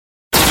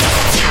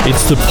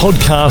It's the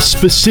podcast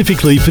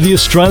specifically for the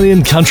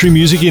Australian country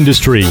music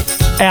industry.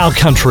 Our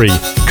Country.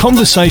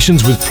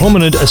 Conversations with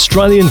prominent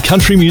Australian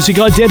country music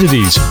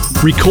identities.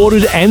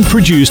 Recorded and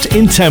produced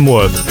in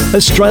Tamworth,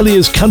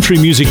 Australia's country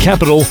music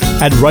capital,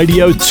 at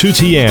Radio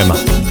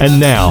 2TM. And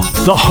now,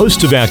 the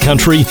host of Our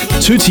Country,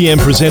 2TM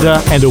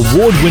presenter and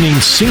award-winning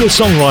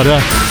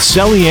singer-songwriter,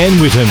 Sally Ann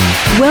Witten.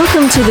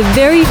 Welcome to the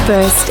very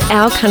first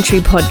Our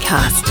Country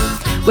podcast.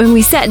 When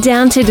we sat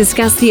down to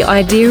discuss the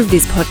idea of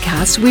this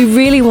podcast, we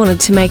really wanted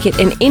to make it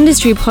an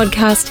industry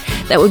podcast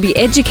that would be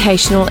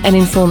educational and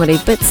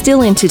informative, but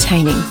still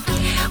entertaining.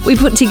 We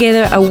put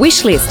together a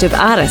wish list of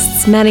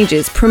artists,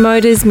 managers,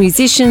 promoters,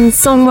 musicians,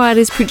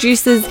 songwriters,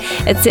 producers,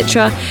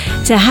 etc.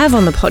 to have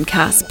on the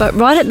podcast. But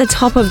right at the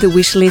top of the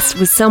wish list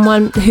was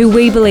someone who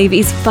we believe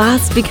is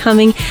fast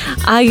becoming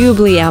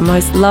arguably our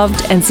most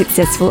loved and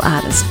successful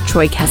artist,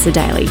 Troy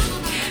Cassar-Daley.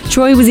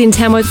 Troy was in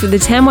Tamworth for the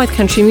Tamworth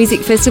Country Music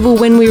Festival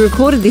when we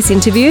recorded this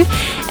interview,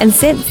 and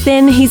since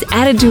then he's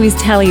added to his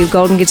tally of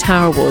Golden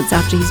Guitar Awards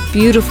after his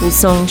beautiful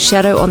song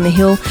Shadow on the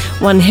Hill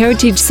won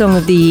Heritage Song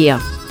of the Year.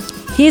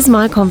 Here's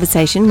my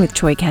conversation with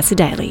Troy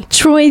Cassar-Daley.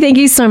 Troy, thank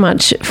you so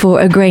much for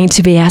agreeing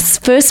to be our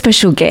first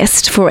special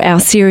guest for our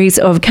series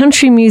of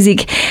Country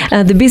Music,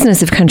 the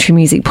Business of Country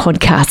Music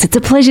podcast. It's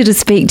a pleasure to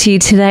speak to you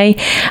today.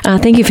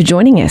 Thank you for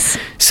joining us.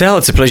 Sal,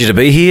 it's a pleasure to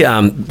be here.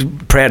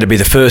 Proud to be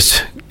the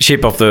first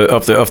ship off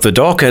the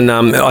dock, and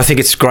I think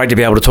it's great to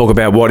be able to talk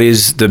about what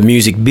is the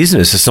music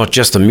business. It's not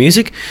just the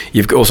music;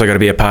 you've also got to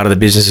be a part of the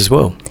business as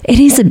well. It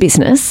is a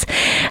business,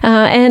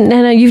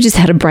 and you've just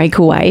had a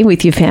breakaway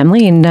with your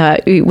family. And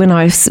when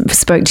I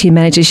spoke to your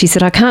manager, she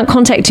said I can't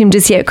contact him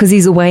just yet because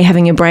he's away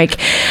having a break.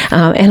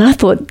 And I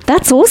thought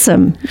that's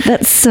awesome.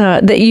 That's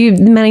that you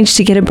managed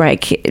to get a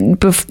break,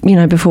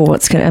 before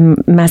what's a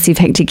massive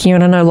hectic year.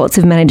 And I know lots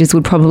of managers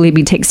would probably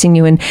be texting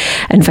you and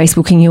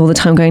Facebooking you all the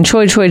time, going,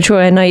 Troy,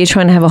 I know you're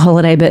trying to have a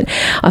holiday, but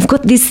I've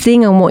got this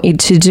thing I want you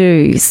to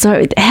do.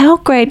 So how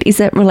great is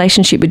that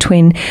relationship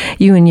between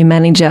you and your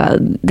manager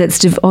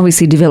that's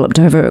obviously developed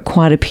over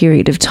quite a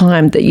period of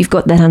time, that you've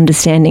got that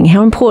understanding?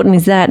 How important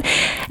is that,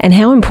 and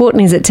how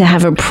important is it to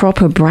have a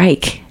proper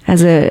break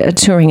as a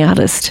touring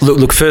artist?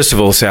 Look, first of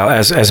all, Sal,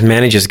 as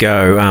managers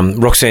go,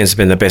 Roxanne's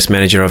been the best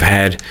manager I've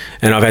had,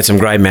 and I've had some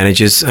great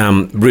managers,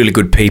 really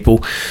good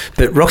people.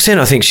 But Roxanne,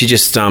 I think she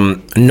just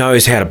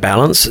knows how to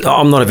balance.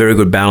 I'm not a very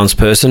good balance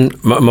person.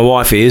 My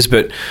wife is,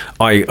 but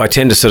I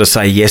tend to sort of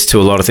say yes to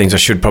a lot of things I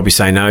should probably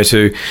say no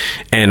to,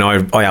 and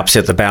I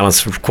upset the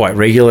balance quite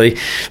regularly.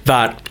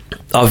 But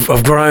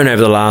I've grown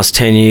over the last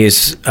 10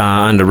 years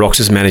under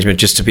Rox's management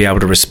just to be able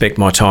to respect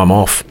my time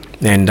off.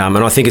 And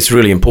I think it's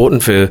really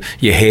important for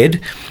your head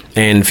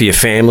and for your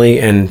family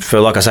and for,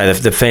 like I say,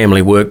 the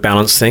family work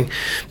balance thing.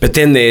 But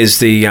then there's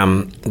the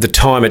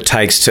time it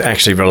takes to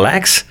actually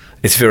relax.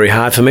 It's very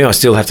hard for me. I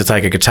still have to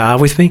take a guitar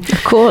with me.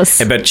 Of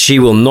course. But she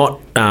will not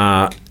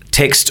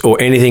text or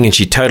anything, and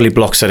she totally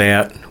blocks it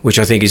out, which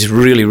I think is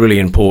really, really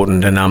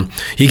important. And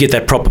you get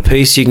that proper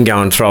peace. You can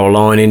go and throw a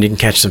line in, you can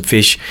catch some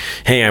fish,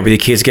 hang out with your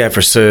kids, go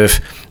for a surf,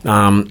 go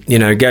out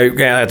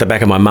at the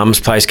back of my mum's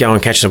place, go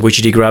and catch some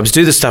witchetty grubs,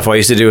 do the stuff I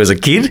used to do as a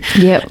kid.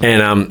 Yep.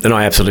 And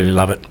I absolutely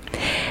love it.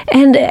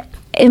 And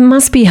it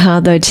must be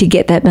hard, though, to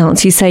get that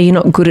balance. You say you're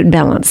not good at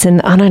balance, and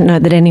I don't know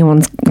that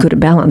anyone's good at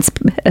balance,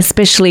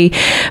 especially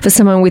for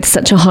someone with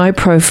such a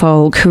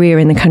high-profile career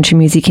in the country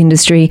music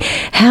industry.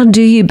 How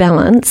do you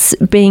balance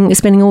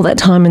spending all that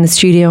time in the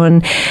studio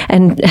and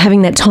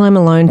having that time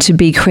alone to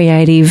be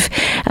creative,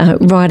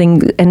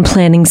 writing and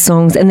planning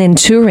songs, and then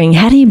touring?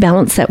 How do you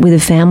balance that with a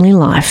family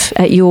life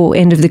at your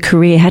end of the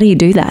career? How do you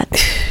do that?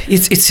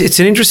 It's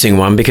an interesting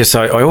one, because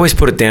I always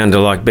put it down to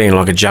like being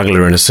like a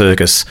juggler in a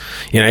circus.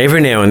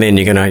 Every now and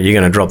then you're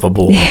gonna drop the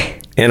ball,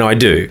 and I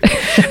do,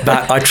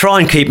 but I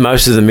try and keep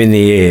most of them in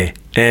the air.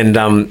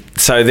 And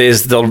so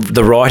there's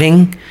the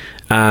writing.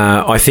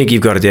 I think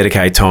you've got to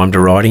dedicate time to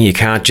writing. You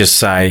can't just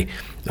say,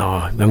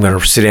 I'm going to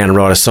sit down and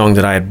write a song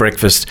today at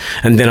breakfast,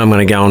 and then I'm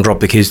going to go and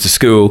drop the kids to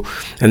school,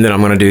 and then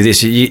I'm going to do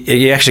this.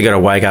 You actually got to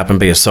wake up and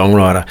be a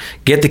songwriter.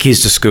 Get the kids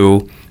to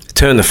school,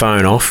 turn the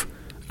phone off,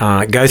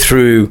 go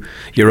through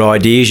your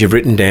ideas you've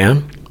written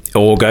down,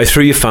 or go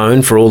through your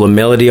phone for all the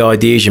melody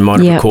ideas you might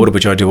have recorded,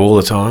 which I do all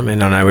the time,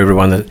 and I know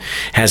everyone that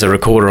has a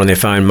recorder on their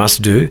phone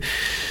must do.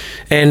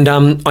 And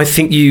I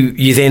think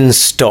you then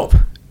stop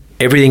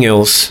everything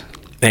else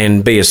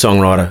and be a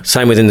songwriter.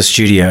 Same within the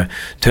studio.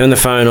 Turn the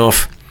phone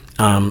off,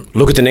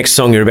 look at the next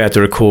song you're about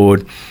to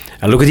record,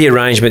 look at the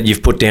arrangement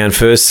you've put down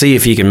first, see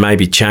if you can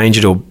maybe change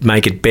it or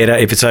make it better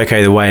if it's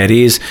okay the way it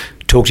is.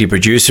 Talk to your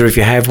producer if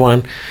you have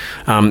one.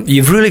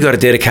 You've really got to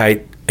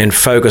dedicate and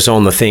focus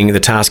on the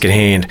task at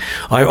hand.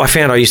 I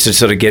found I used to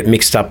sort of get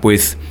mixed up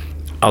with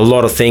a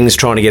lot of things,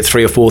 trying to get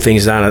 3 or 4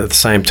 things done at the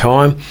same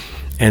time.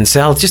 And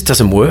Sal, it just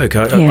doesn't work.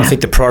 I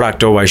think the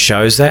product always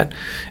shows that.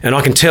 And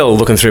I can tell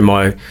looking through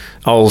my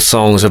old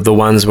songs of the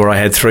ones where I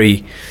had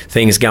 3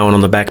 things going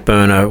on the back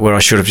burner where I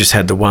should have just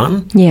had the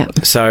one. Yeah.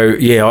 So,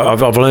 yeah,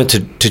 I've learned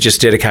to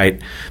just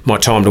dedicate my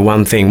time to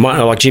one thing.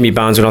 Like Jimmy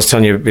Barnes, when I was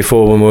telling you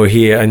before when we were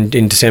here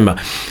in December,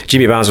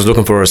 Jimmy Barnes was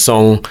looking for a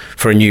song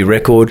for a new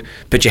record,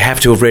 but you have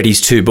to have read his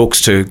 2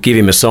 books to give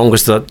him a song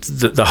because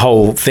the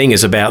whole thing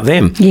is about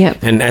them. Yeah.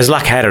 And as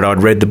luck had it,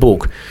 I'd read the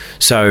book.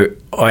 So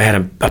I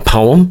had a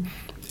poem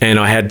and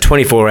I had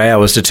 24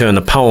 hours to turn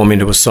the poem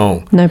into a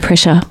song. No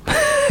pressure.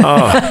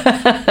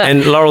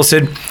 And Laurel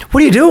said,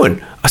 "What are you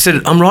doing?" I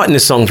said, "I'm writing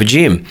this song for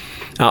Jim."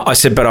 I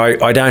said, "But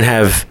I don't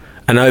have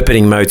an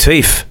opening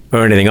motif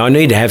or anything. I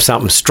need to have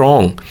something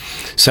strong."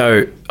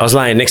 So I was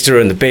laying next to her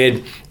in the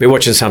bed. We're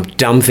watching some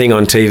dumb thing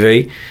on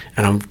TV,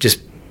 and I'm just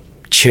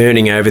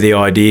churning over the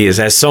ideas,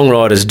 as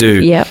songwriters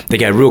do. Yep. They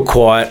go real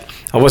quiet.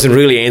 I wasn't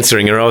really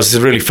answering her. I was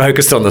just really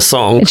focused on the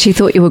song. And she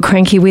thought you were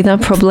cranky with her,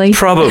 probably.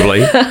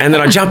 Probably. And then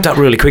I jumped up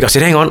really quick. I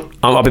said, "Hang on,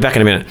 I'll be back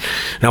in a minute."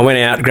 And I went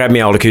out, grabbed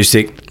my old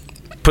acoustic,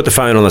 put the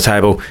phone on the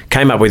table,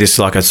 came up with this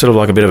like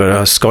a bit of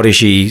a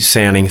Scottish-y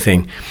sounding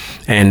thing,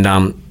 and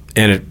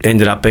it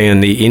ended up being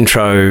the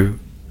intro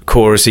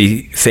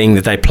chorusy thing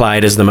that they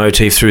played as the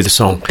motif through the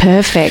song.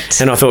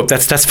 Perfect. And I thought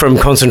that's from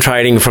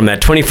concentrating from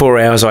that 24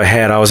 hours I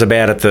had. I was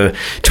about at the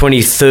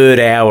 23rd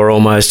hour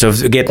almost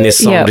of getting this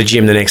song to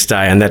Jim the next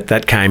day, and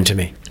that came to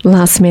me.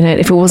 Last minute.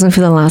 If it wasn't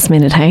for the last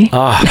minute, hey?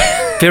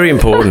 Very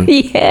important.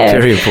 Yeah.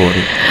 Very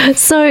important.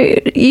 So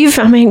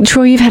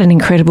Troy, you've had an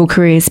incredible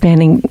career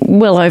spanning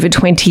well over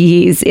 20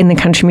 years in the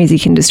country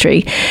music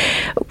industry.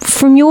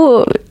 From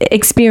your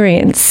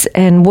experience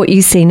and what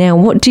you see now,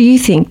 what do you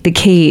think the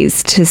key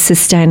is to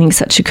sustaining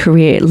such a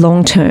career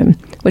long term?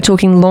 We're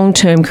talking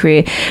long-term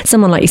career.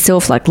 Someone like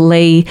yourself, like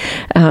Lee,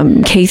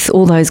 Keith,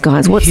 all those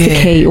guys. What's the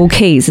key? Or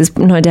keys is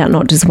no doubt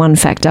not just one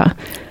factor.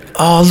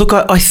 Oh, look,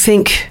 I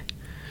think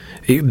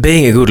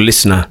being a good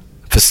listener,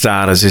 for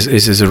starters,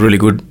 is a really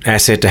good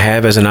asset to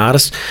have as an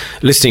artist.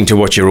 Listening to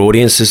what your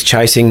audience is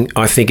chasing,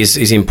 I think,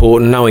 is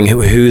important. Knowing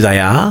who they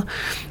are.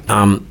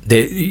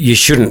 You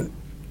shouldn't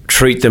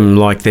treat them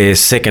like they're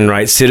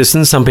second-rate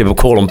citizens. Some people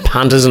call them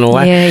punters and all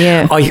that.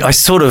 Yeah. I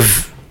sort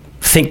of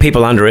think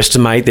people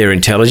underestimate their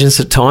intelligence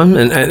at times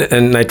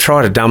and they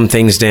try to dumb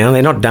things down.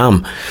 They're not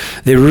dumb.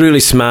 They're really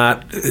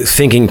smart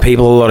thinking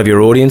people, a lot of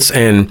your audience,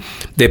 and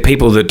they're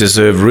people that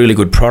deserve really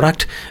good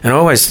product. And I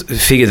always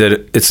figure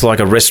that it's like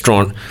a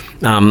restaurant.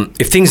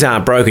 If things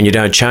aren't broken, you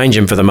don't change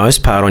them for the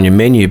most part on your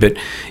menu, but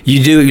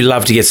you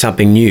love to get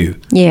something new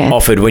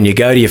offered when you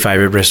go to your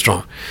favourite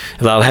restaurant.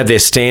 They'll have their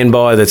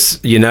standby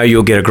that's,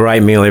 you'll get a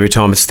great meal every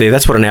time it's there.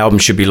 That's what an album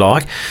should be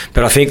like.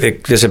 But I think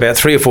that there's about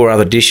 3 or 4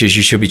 other dishes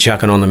you should be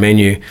chucking on the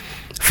menu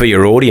for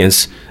your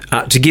audience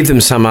to give them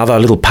some other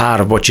little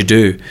part of what you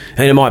do.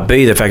 And it might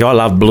be the fact I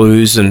love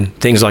blues and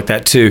things like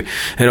that too.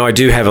 And I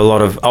do have a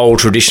lot of old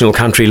traditional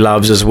country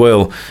loves as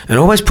well. And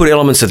I always put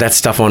elements of that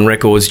stuff on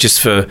records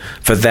just for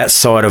that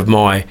side of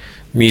my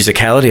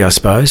musicality, I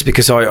suppose,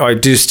 because I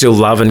do still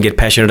love and get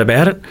passionate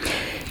about it.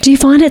 Do you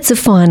find it's a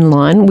fine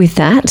line with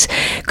that?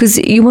 Because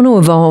you want to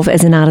evolve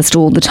as an artist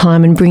all the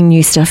time and bring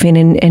new stuff in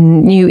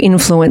and new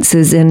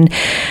influences and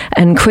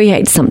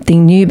create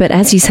something new. But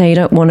as you say, you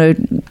don't want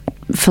to,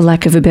 for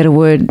lack of a better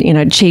word,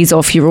 cheese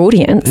off your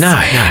audience. No.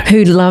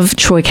 Who love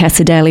Troy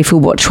Cassar-Daley for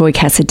what Troy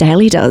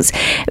Cassar-Daley does.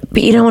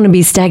 But you don't want to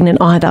be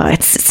stagnant either.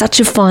 It's such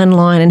a fine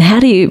line. And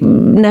how do you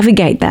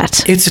navigate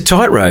that? It's a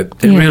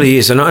tightrope. It really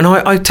is. And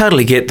I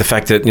totally get the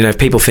fact that, if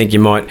people think you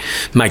might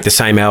make the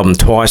same album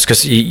twice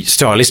because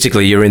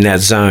stylistically you're in that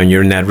zone.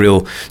 You're in that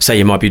real, say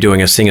you might be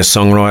doing a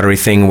singer-songwritery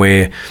thing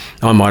where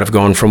I might have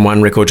gone from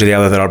one record to the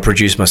other that I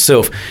produced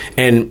myself.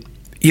 And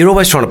you're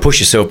always trying to push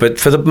yourself. But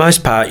for the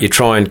most part, you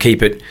try and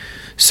keep it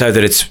so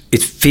that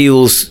it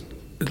feels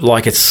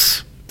like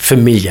it's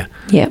familiar.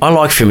 Yeah. I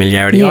like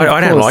familiarity. Yeah, I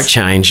don't like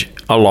change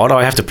a lot.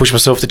 I have to push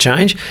myself to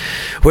change.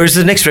 Whereas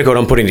the next record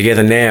I'm putting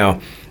together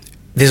now,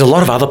 there's a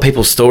lot of other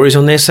people's stories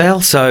on there,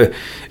 Sal. So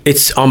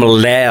I'm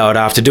allowed,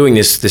 after doing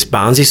this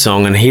Barnesy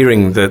song and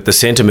hearing the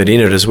sentiment in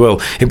it as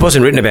well. It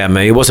wasn't written about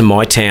me. It wasn't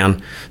my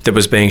town that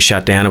was being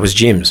shut down. It was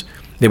Jim's.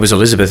 It was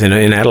Elizabeth in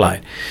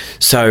Adelaide.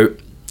 So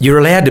you're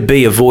allowed to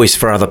be a voice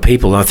for other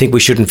people. I think we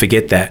shouldn't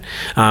forget that.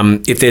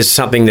 If there's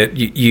something that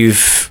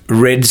you've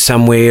read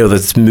somewhere or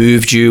that's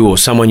moved you, or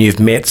someone you've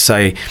met,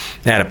 say,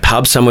 at a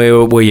pub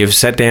somewhere where you've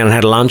sat down and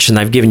had lunch and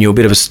they've given you a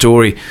bit of a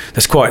story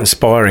that's quite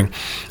inspiring.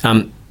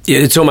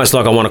 It's almost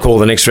like I want to call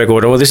the next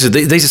record, these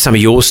are some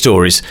of your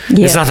stories. Yeah.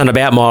 There's nothing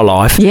about my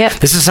life. Yep.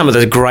 This is some of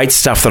the great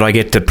stuff that I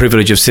get the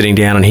privilege of sitting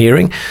down and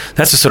hearing.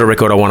 That's the sort of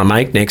record I want to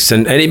make next.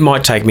 And it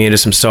might take me into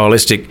some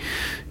stylistic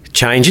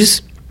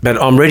changes, but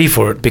I'm ready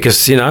for it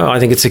because, I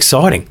think it's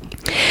exciting.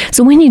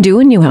 So when you do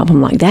a new album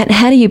like that,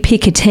 how do you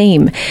pick a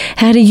team?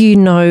 How do you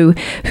know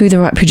who the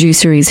right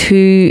producer is?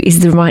 Who is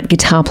the right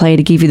guitar player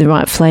to give you the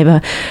right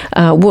flavour?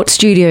 What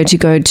studio to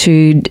go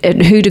to?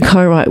 Who to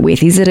co-write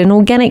with? Is it an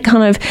organic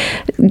kind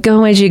of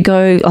go as you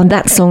go? Oh,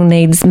 that song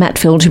needs Matt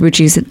Feld to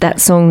produce it. That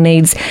song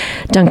needs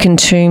Duncan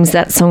Toombs.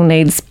 That song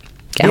needs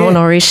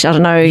Eleanor-ish, I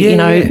don't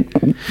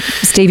know,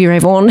 Stevie Ray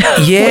Vaughan. Those sort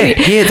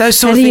of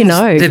things. How do you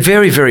know? They're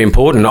very, very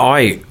important.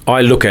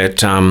 I look at,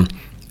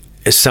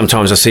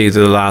 sometimes I see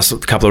the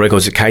last couple of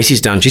records that Casey's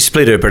done. She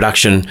split her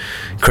production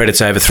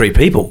credits over 3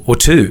 people or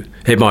 2.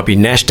 It might be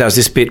Nash does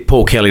this bit,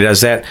 Paul Kelly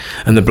does that,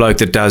 and the bloke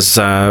that does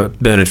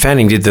Bernard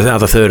Fanning did the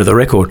other third of the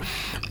record.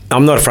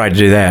 I'm not afraid to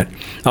do that.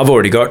 I've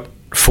already got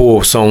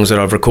 4 songs that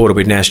I've recorded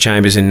with Nash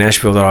Chambers in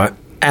Nashville that I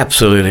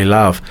absolutely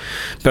love.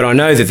 But I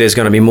know that there's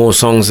going to be more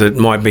songs that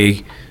might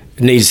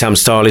need some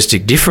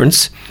stylistic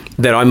difference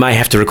that I may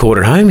have to record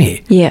at home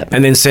here. Yeah.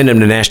 And then send them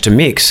to Nash to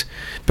mix.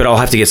 But I'll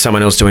have to get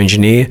someone else to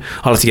engineer.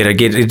 I'll have to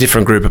get a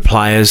different group of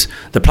players.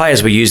 The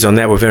players we used on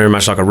that were very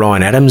much like a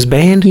Ryan Adams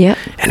band. Yeah.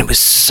 And it was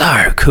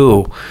so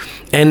cool.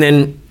 And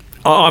then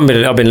I've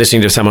been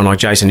listening to someone like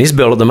Jason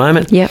Isbell at the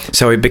moment. Yep.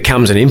 So it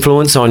becomes an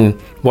influence on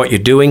what you're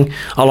doing.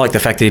 I like the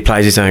fact that he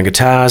plays his own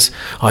guitars.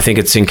 I think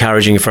it's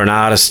encouraging for an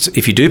artist,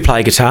 if you do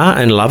play guitar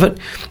and love it,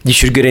 you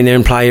should get in there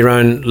and play your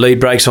own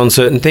lead breaks on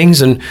certain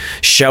things and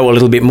show a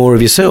little bit more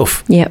of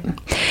yourself. Yep.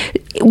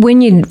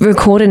 When you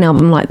record an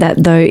album like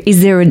that, though,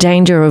 is there a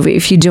danger of,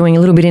 if you're doing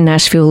a little bit in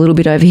Nashville, a little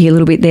bit over here, a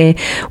little bit there,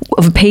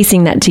 of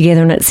piecing that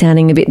together and it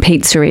sounding a bit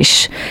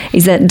pizza-ish?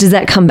 Does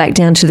that come back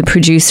down to the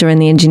producer and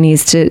the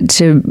engineers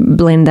to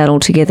blend that all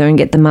together and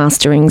get the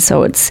mastering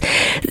so it's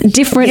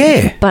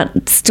different,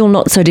 but still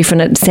not so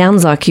different? It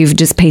sounds like you've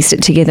just pieced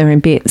it together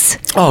in bits.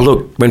 Oh,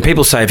 look, when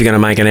people say if you're going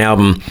to make an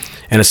album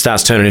and it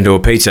starts turning into a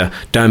pizza,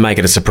 don't make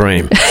it a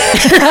Supreme.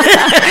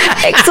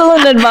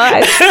 Excellent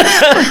advice.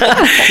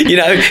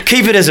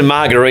 Keep it as a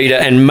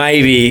margarita and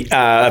maybe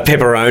a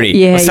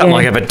pepperoni or something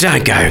like that, but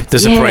don't go the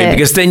Supreme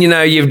because then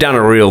you've done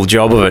a real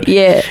job of it.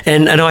 Yeah.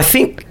 And I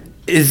think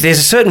there's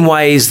certain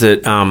ways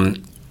that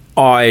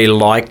I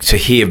like to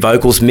hear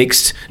vocals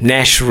mixed.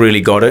 Nash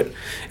really got it.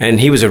 And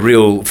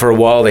for a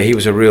while there, he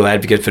was a real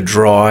advocate for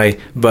dry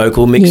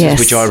vocal mixes,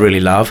 which I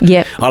really love.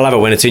 Yep. I love it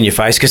when it's in your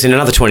face because in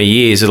another 20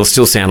 years, it'll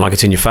still sound like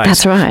it's in your face.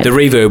 That's right. The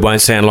reverb won't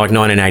sound like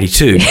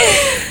 1982.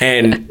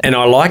 and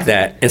I like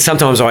that. And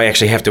sometimes I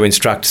actually have to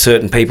instruct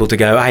certain people to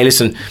go, hey,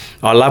 listen,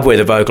 I love where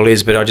the vocal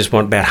is, but I just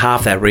want about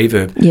half that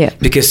reverb. Yeah.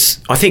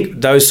 Because I think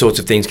those sorts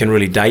of things can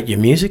really date your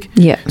music.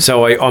 Yeah.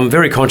 So I'm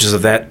very conscious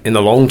of that in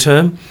the long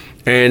term.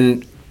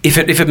 And if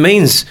it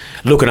means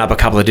looking up a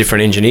couple of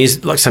different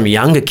engineers, like some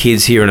younger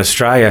kids here in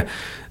Australia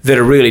that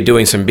are really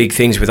doing some big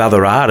things with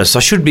other artists, I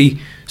should be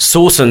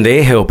sourcing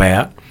their help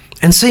out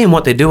and seeing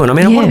what they're doing. I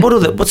mean,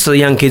 what's the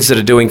young kids that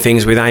are doing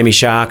things with Amy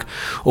Shark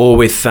or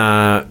with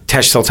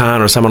Tash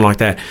Sultana or someone like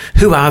that?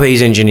 Who are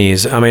these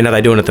engineers? I mean, are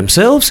they doing it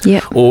themselves?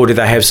 Yeah. Or do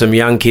they have some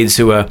young kids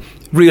who are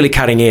really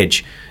cutting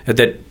edge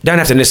that don't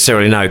have to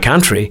necessarily know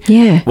country?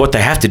 Yeah. What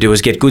they have to do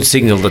is get good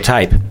signal to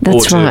tape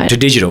or to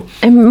digital.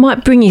 It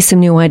might bring you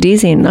some new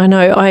ideas in. I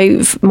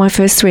know my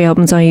first 3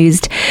 albums I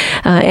used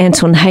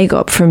Anton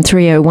Hagop from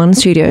 301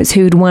 Studios,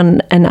 who'd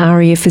won an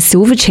ARIA for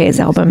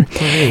Silverchair's album. Oh,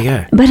 there you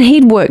go. But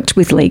he'd worked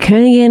with Lee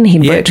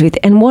Kernaghan,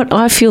 and what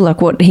I feel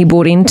like what he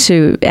brought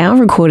into our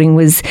recording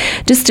was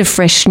just a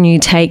fresh new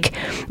take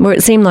where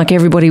it seemed like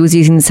everybody was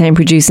using the same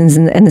producers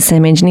and the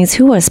same engineers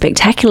who are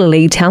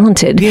spectacularly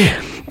talented. Yeah.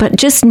 But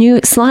just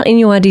slightly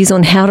new ideas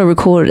on how to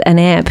record an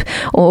amp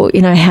or,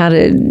 how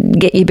to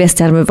get your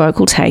best out of a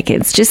vocal take.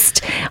 It's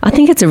just, I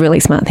think it's a really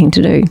smart thing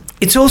to do.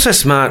 It's also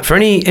smart for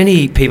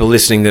any people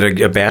listening that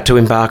are about to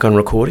embark on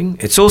recording.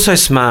 It's also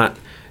smart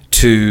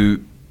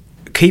to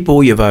keep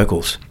all your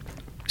vocals.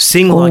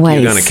 Sing Always.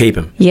 Like you're going to keep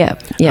them. Yeah.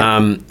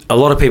 A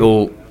lot of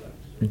people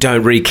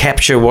don't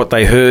recapture what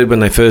they heard when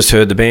they first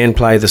heard the band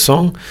play the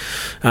song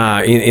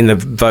in the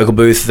vocal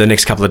booth the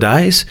next couple of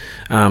days.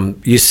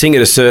 You sing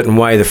it a certain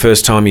way the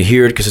first time you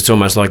hear it because it's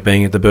almost like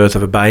being at the birth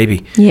of a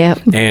baby. Yeah.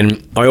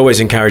 And I always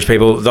encourage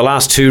people, the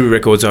last 2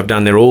 records I've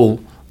done, they're all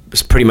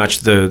pretty much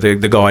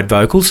the guide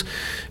vocals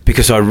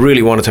because I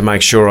really wanted to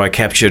make sure I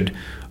captured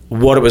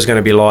what it was going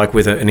to be like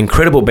with an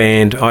incredible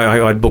band.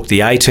 I'd booked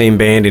the A-Team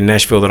band in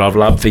Nashville that I've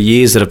loved for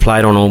years that have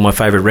played on all my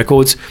favourite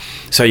records.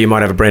 So you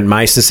might have a Brent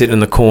Mason sitting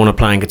in the corner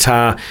playing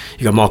guitar.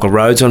 You got Michael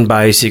Rhodes on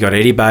bass. You got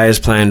Eddie Bayers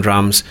playing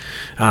drums.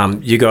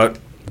 You got,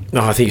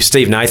 I think,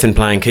 Steve Nathan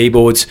playing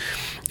keyboards.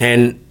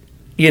 And,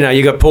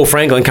 you got Paul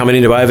Franklin coming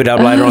into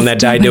overdub later on that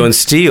day doing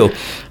steel.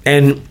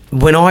 And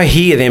when I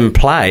hear them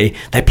play,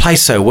 they play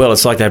so well.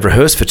 It's like they've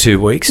rehearsed for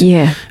 2 weeks.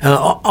 Yeah.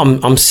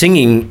 I'm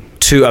singing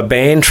to a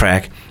band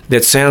track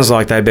that sounds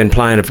like they've been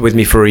playing it with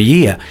me for a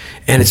year.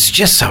 And it's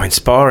just so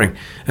inspiring.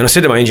 And I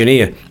said to my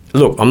engineer,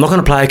 look, I'm not going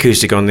to play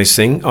acoustic on this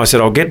thing. I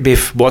said, I'll get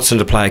Biff Watson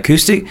to play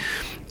acoustic.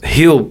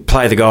 He'll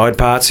play the guide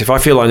parts. If I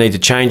feel I need to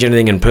change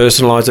anything and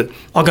personalise it,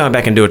 I'll go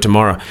back and do it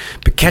tomorrow.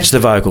 But catch the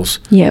vocals.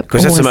 Yeah,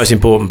 because that's the most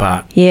important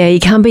part. Yeah, you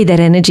can't beat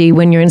that energy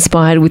when you're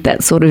inspired with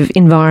that sort of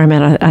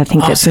environment. I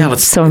think that's so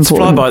important. It's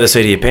fly by the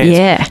seat of your pants.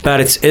 Yeah.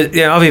 But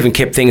I've even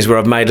kept things where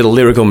I've made little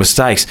lyrical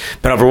mistakes,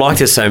 but I've liked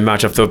it so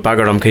much I've thought,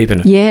 bugger it, I'm keeping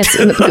it. Yes,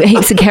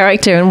 heaps of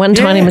character and one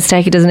tiny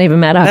mistake, it doesn't even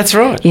matter. That's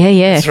right.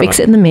 Yeah, That's fix right.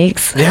 it in the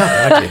mix.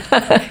 Yeah,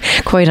 I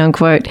do. Quote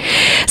unquote.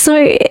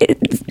 So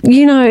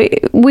You know,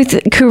 with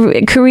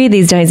career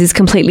these days is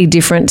completely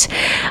different.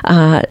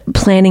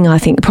 Planning, I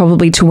think,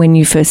 probably to when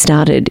you first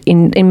started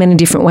in many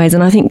different ways.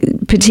 And I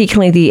think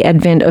particularly the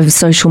advent of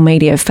social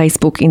media,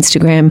 Facebook,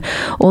 Instagram,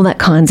 all that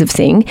kinds of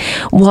thing,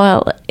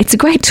 while it's a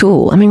great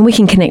tool, I mean, we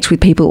can connect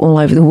with people all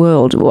over the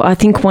world. I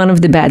think one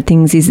of the bad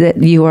things is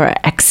that you are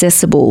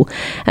accessible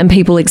and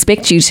people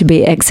expect you to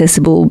be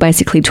accessible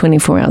basically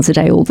 24 hours a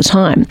day all the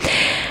time.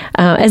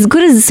 As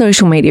good as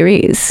social media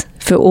is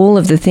for all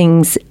of the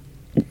things,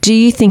 do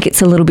you think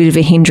it's a little bit of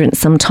a hindrance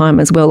sometime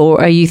as well? Or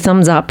are you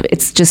thumbs up,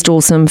 it's just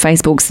awesome,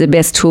 Facebook's the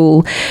best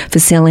tool for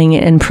selling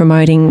and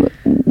promoting?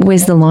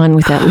 Where's the line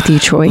with that with you,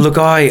 Troy? Look,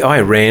 I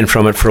ran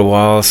from it for a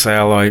while,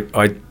 Sal.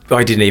 I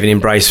didn't even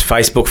embrace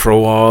Facebook for a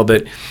while,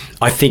 but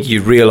I think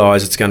you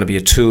realise it's going to be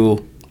a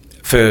tool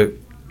for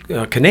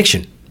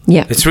connection.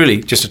 Yeah. It's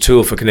really just a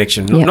tool for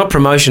connection, not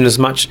promotion as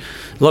much.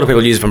 A lot of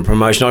people use it for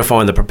promotion. I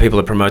find the people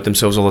that promote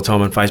themselves all the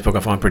time on Facebook, I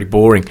find pretty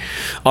boring.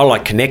 I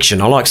like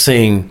connection. I like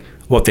seeing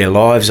what their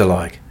lives are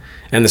like.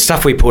 And the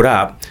stuff we put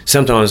up,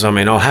 sometimes, I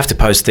mean, I'll have to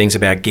post things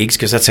about gigs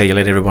because that's how you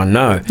let everyone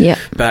know. Yeah.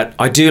 But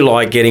I do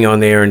like getting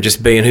on there and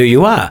just being who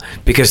you are,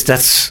 because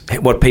that's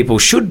what people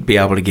should be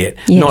able to get.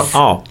 Yes.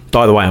 Not,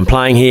 by the way, I'm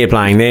playing here,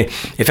 playing there.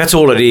 If that's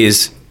all it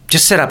is,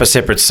 just set up a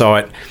separate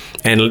site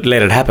and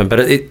let it happen. But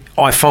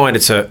I find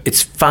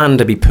it's fun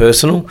to be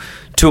personal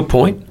to a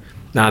point.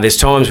 Now, there's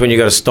times when you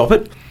got to stop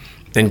it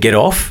and get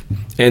off,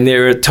 and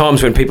there are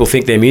times when people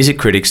think they're music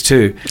critics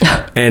too,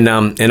 and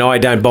I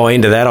don't buy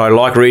into that. I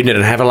like reading it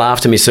and have a laugh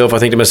to myself. I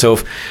think to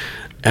myself,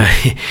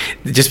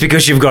 just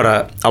because you've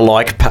got a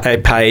like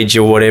page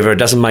or whatever, it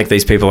doesn't make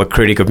these people a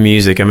critic of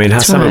music. I mean,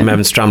 some of them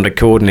haven't strummed a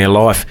chord in their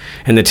life,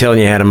 and they're telling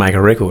you how to make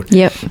a record.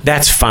 Yep.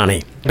 That's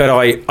funny, but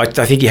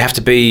I think you have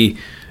to be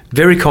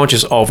very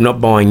conscious of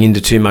not buying into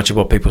too much of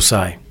what people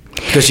say,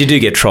 because you do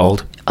get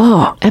trolled.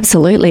 Oh,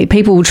 absolutely.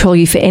 People will troll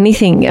you for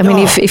anything. I mean,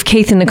 if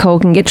Keith and Nicole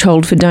can get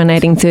trolled for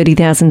donating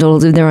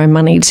 $30,000 of their own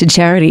money to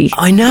charity.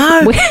 I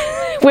know.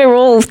 We're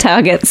all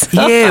targets.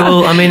 Yeah,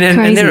 well, I mean,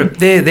 and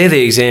they're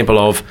the example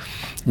of,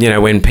 you know,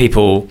 when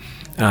people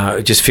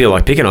just feel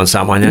like picking on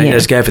someone, they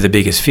just go for the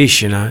biggest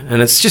fish, you know,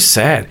 and it's just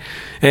sad.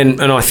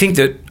 And I think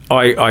that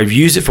I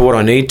use it for what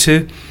I need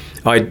to.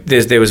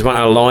 There was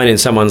a line in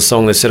someone's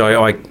song that said,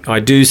 I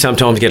do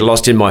sometimes get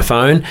lost in my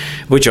phone,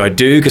 which I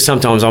do, because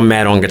sometimes I'm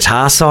mad on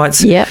guitar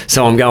sites. Yep.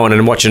 So I'm going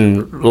and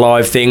watching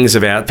live things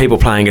about people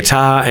playing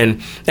guitar.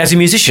 And as a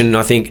musician,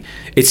 I think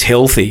it's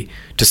healthy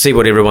to see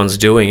what everyone's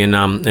doing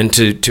and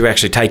to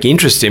actually take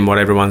interest in what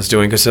everyone's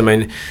doing, because, I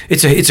mean,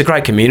 it's a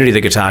great community,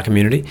 the guitar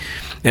community.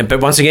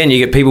 But once again,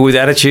 you get people with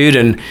attitude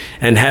and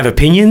have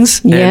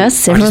opinions.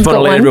 Yes, and I just want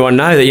to let one. everyone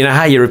know that, you know,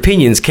 hey, your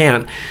opinions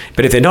count,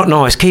 but if they're not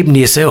nice, keep them to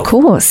yourself. Of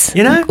course.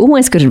 You know?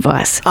 Always good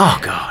advice. Oh,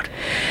 God.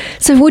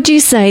 So would you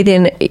say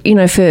then, you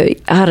know, for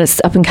artists,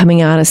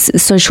 up-and-coming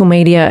artists, social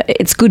media,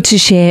 it's good to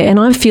share, and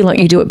I feel like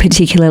you do it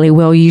particularly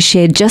well. You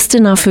share just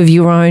enough of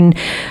your own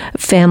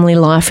family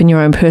life and your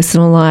own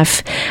personal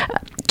life,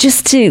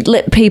 just to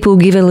let people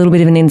give a little bit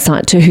of an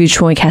insight to who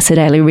Troy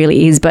Cassar-Daley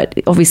really is. But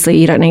obviously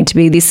you don't need to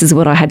be, this is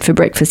what I had for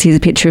breakfast, here's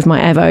a picture of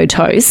my Avo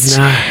toast,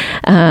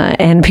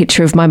 and a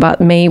picture of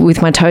me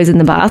with my toes in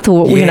the bath,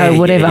 or, you know,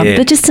 whatever. Yeah.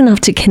 But just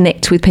enough to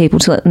connect with people,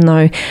 to let them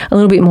know a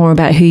little bit more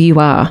about who you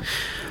are.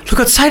 Look,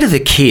 I'd say to the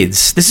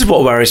kids, this is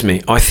what worries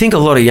me. I think a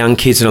lot of young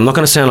kids, and I'm not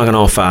going to sound like an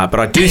old fart, but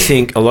I do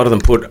think a lot of them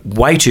put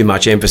way too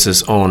much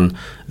emphasis on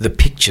the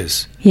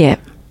pictures. Yeah.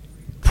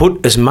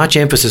 Put as much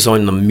emphasis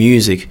on the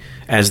music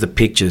as the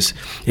pictures.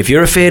 If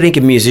you're a fair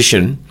dinkum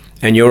musician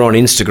and you're on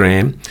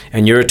Instagram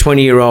and you're a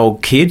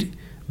 20-year-old kid,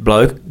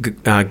 bloke,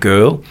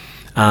 girl,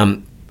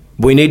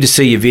 we need to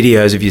see your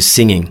videos of you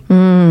singing.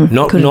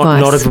 Not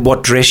of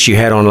what dress you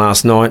had on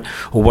last night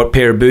or what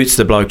pair of boots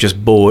the bloke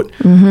just bought.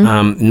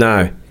 Mm-hmm.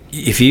 No.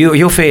 If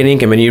you're fair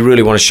dinkum and you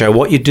really want to show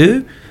what you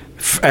do,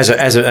 as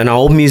an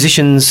old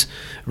musician's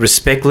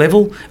respect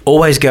level,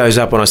 always goes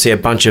up when I see a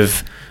bunch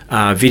of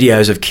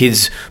videos of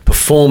kids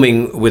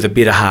performing with a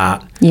bit of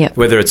heart. Yep.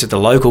 Whether it's at the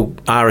local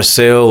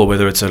RSL or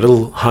whether it's a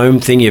little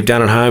home thing you've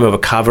done at home of a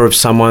cover of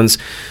someone's.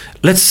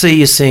 Let's see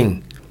you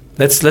sing.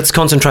 Let's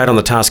concentrate on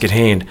the task at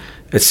hand.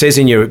 It says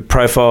in your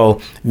profile,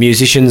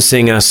 musician,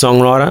 singer,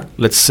 songwriter.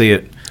 Let's see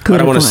it. Good I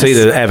don't advice. want to see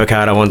the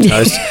avocado on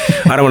toast.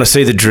 I don't want to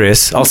see the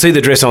dress. I'll see the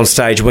dress on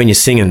stage when you're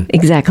singing.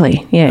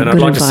 Exactly. Yeah. And I'd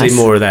like to see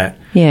more of that.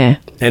 Yeah.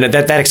 And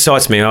that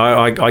excites me.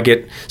 I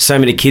get so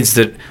many kids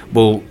that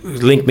will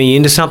link me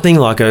into something,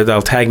 like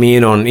they'll tag me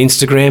in on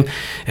Instagram,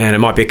 and it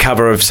might be a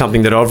cover of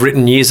something that I've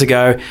written years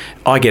ago.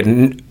 I get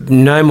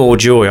no more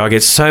joy. I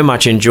get so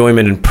much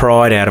enjoyment and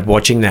pride out of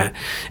watching that.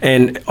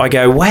 And I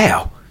go,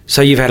 wow,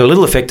 so you've had a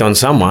little effect on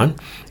someone,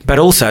 but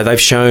also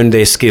they've shown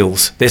their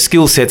skills. Their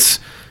skill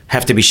sets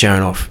have to be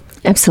shown off.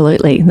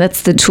 Absolutely.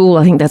 That's the tool.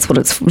 I think that's what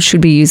it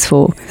should be used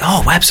for.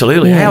 Oh,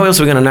 absolutely. Yeah. How else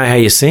are we going to know how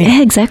you sing?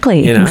 Yeah,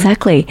 exactly. You know?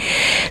 Exactly.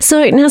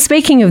 So now,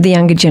 speaking of the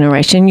younger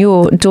generation,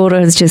 your daughter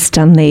has just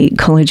done the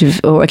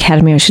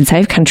Academy, I should say,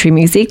 of Country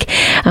Music.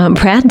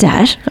 Proud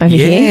dad over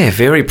here. Yeah,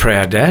 very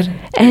proud dad.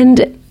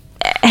 And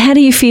how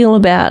do you feel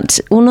about,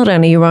 well, not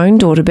only your own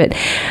daughter, but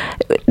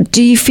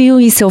do you feel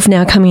yourself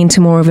now coming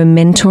into more of a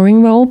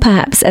mentoring role,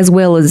 perhaps, as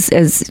well as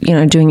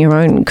doing your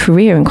own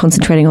career and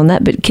concentrating on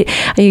that? But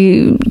are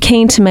you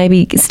keen to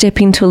maybe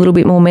step into a little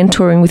bit more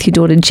mentoring with your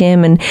daughter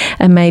Gem and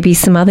maybe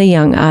some other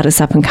young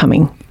artists up and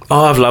coming?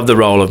 Oh, I've loved the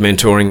role of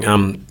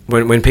mentoring.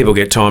 When people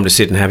get time to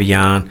sit and have a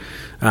yarn,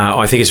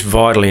 I think it's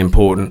vitally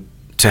important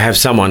to have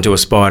someone to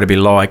aspire to be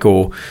like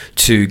or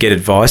to get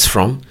advice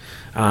from.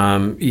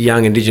 A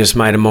young Indigenous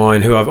mate of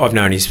mine who I've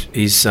known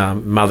his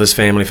mother's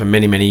family for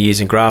many, many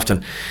years in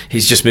Grafton.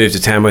 He's just moved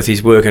to Tamworth.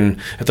 He's working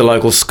at the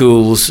local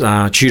schools,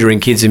 tutoring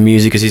kids in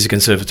music because he's a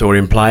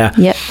conservatorium player.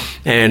 Yep.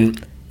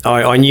 And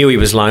I knew he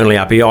was lonely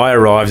up here. I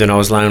arrived and I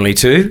was lonely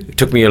too. It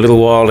took me a little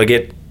while to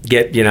get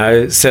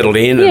settled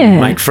in and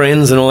make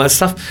friends and all that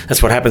stuff.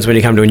 That's what happens when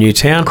you come to a new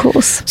town. Of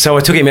course. So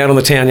I took him out on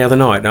the town the other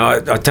night. Now, I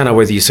don't know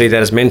whether you see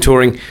that as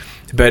mentoring,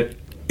 but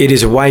it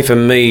is a way for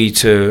me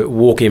to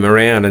walk him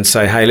around and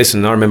say, hey,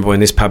 listen, I remember when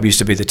this pub used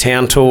to be the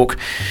Town Talk,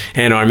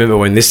 and I remember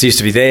when this used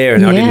to be there,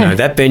 and I didn't know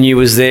that venue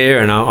was there,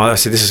 and I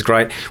said, this is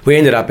great. We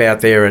ended up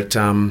out there at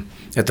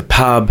the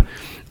pub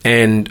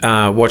and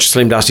watched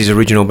Slim Dusty's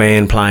original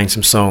band playing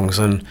some songs,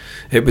 and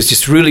it was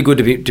just really good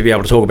to be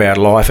able to talk about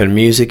life and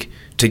music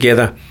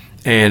together,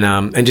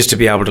 and just to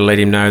be able to let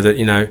him know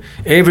that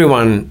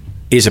everyone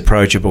is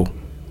approachable.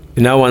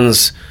 No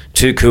one's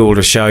too cool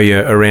to show you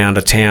around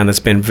a town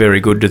that's been very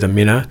good to them.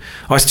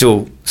 I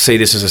still see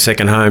this as a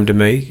second home to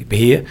me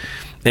here,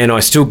 and I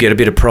still get a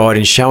bit of pride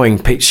in showing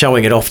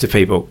it off to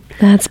people.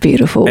 That's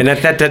beautiful, and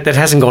that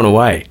hasn't gone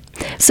away.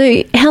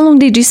 So how long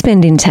did you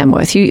spend in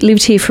Tamworth? You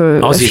lived here for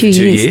a few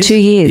years. 2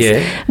 years.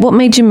 Yeah. What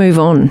made you move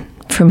on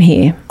from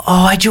here?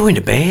 Oh, I joined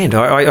a band.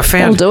 I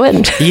found... I'll do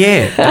it.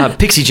 Yeah.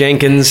 Pixie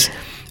Jenkins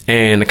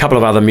and a couple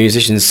of other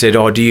musicians said,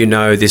 oh, do you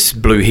know this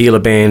Blue Healer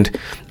band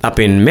up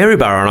in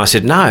Maryborough? And I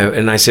said, no.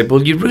 And they said,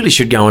 well, you really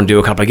should go and do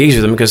a couple of gigs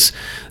with them because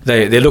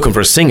they're looking for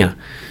a singer.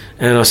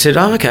 And I said,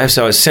 oh, okay.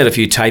 So I sent a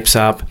few tapes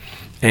up,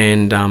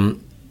 and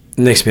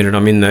next minute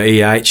I'm in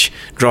the EH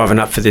driving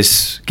up for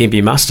this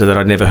Gympie muster that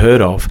I'd never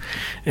heard of,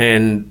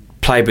 and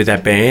played with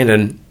that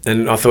band,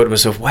 and I thought to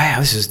myself, wow,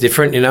 this is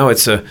different.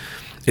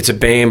 It's a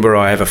band where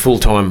I have a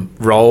full-time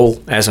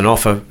role as an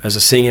offer as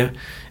a singer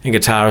and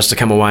guitarist to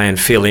come away and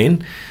fill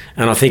in.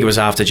 And I think it was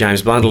after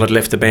James Blundell had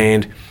left the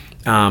band.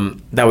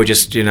 They were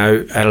just,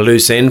 at a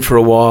loose end for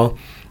a while,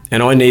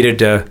 and I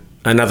needed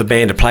another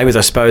band to play with,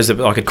 I suppose,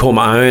 that I could call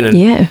my own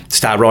and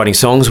start writing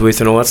songs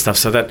with and all that stuff.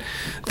 So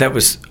that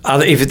was...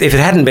 If it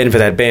hadn't been for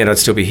that band, I'd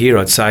still be here,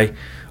 I'd say.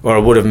 Or I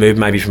would have moved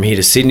maybe from here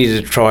to Sydney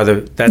to try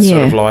that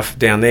sort of life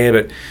down there.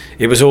 But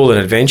it was all an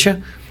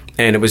adventure.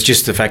 And it was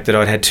just the fact that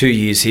I'd had 2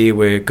 years here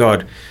where,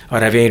 God,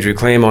 I'd have Andrew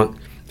Claremont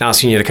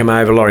asking you to come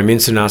over, Laurie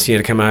Minson asking you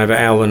to come over,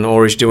 Alan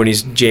Orridge doing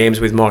his jams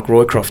with Mike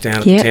Roycroft down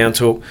at the Town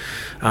Talk.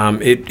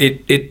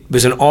 It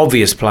was an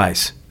obvious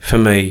place for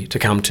me to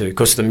come to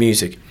because of the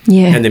music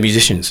and the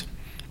musicians.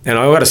 And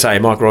I've got to say,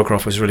 Mike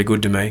Roycroft was really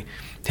good to me.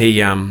 He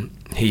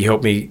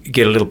helped me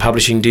get a little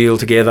publishing deal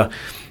together,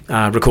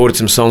 recorded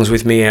some songs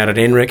with me out at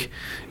Enric,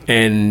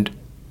 and,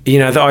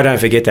 I don't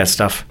forget that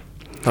stuff.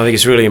 I think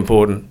it's really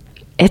important.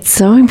 It's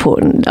so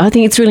important. I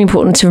think it's really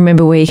important to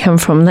remember where you come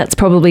from. That's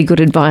probably good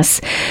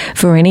advice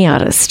for any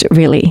artist,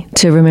 really,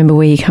 to remember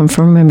where you come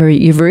from, remember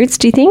your roots,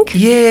 do you think?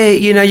 Yeah,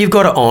 you've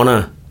got to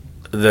honour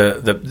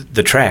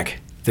the track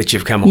that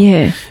you've come on.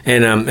 Yeah.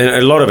 And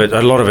a lot of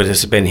it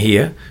has been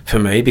here for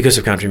me because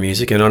of country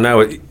music, and I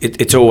know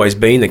it's always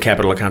been the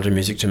capital of country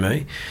music to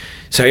me.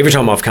 So every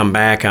time I've come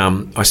back,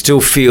 I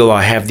still feel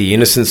I have the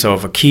innocence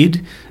of a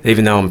kid,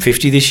 even though I'm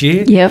 50 this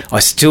year. Yep. I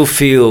still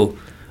feel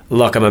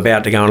like I'm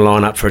about to go and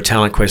line up for a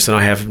talent quest, and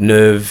I have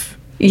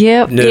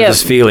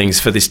nervous feelings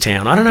for this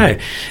town. I don't know.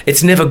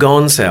 It's never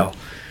gone, Sal.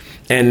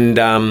 And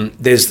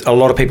there's a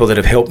lot of people that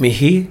have helped me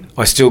here.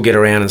 I still get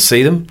around and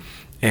see them.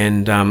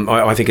 And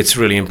I think it's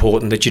really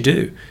important that you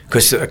do,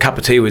 because a cup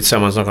of tea with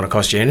someone's not going to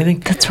cost you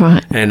anything. That's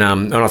right. And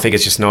I think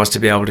it's just nice to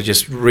be able to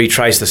just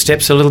retrace the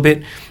steps a little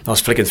bit. I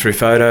was flicking through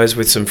photos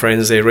with some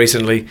friends there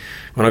recently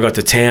when I got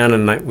to town,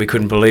 and we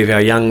couldn't believe how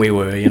young we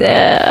were,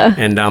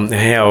 and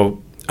how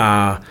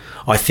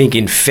I think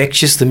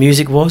infectious the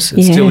music was.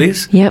 It still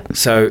is. Yep.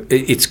 So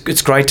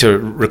it's great to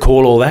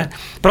recall all that.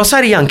 But I'll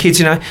say to young kids,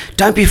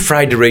 don't be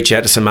afraid to reach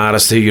out to some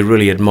artists who you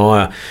really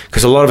admire,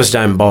 because a lot of us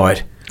don't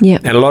bite.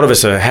 Yep. And a lot of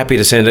us are happy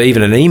to send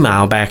even an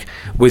email back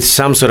with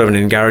some sort of an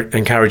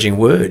encouraging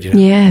word.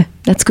 Yeah,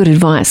 that's good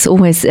advice.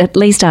 Always at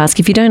least ask.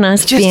 If you don't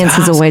ask, the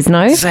answer's always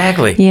no.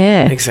 Exactly.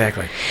 Yeah.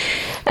 Exactly.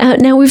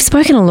 Now, we've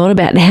spoken a lot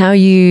about how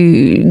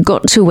you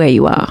got to where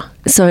you are.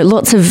 So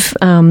lots of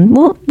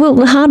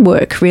hard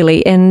work,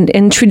 really,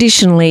 and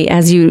traditionally,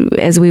 as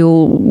we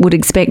all would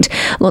expect,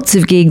 lots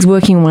of gigs,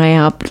 working way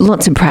up,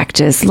 lots of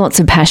practice,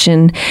 lots of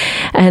passion,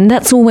 and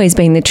that's always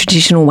been the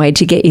traditional way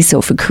to get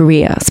yourself a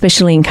career,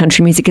 especially in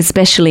country music,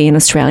 especially in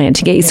Australia,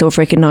 to get yourself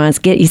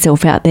recognised, get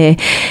yourself out there.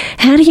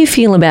 How do you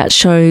feel about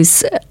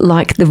shows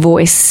like The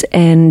Voice?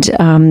 And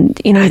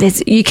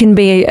you can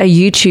be a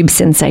YouTube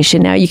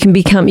sensation now. You can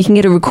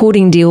get a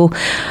recording deal,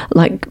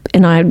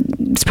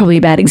 it's probably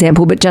a bad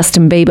example, but Justin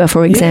Justin Bieber,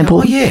 for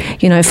example,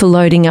 you know, for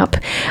loading up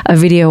a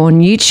video on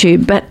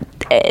YouTube. But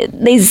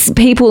these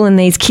people and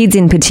these kids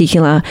in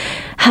particular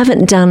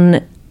haven't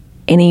done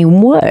any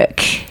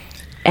work.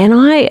 And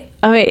I,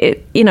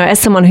 you know, as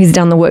someone who's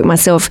done the work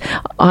myself,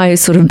 I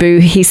sort of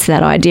boo-hiss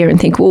that idea and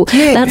think, well,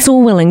 that's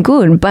all well and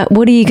good, but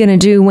what are you going to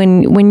do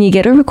when you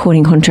get a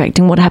recording contract,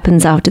 and what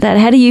happens after that?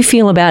 How do you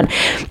feel about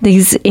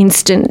these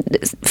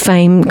instant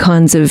fame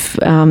kinds of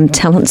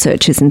talent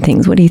searches and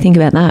things? What do you think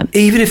about that?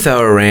 Even if they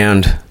were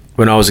around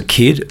when I was a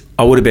kid,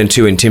 I would have been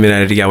too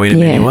intimidated to go in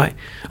it anyway.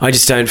 I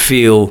just don't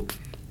feel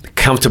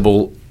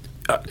comfortable.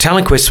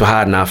 Talent quests were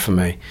hard enough for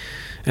me,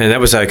 and that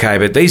was okay.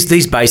 But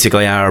these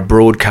basically are a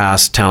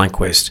broadcast talent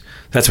quest.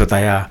 That's what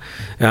they are.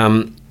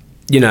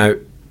 You know,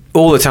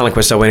 all the talent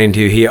quests I went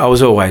into here, I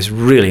was always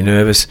really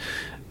nervous.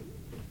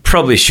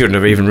 Probably shouldn't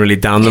have even really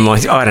done them. I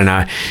don't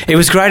know. It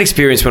was a great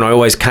experience when I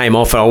always came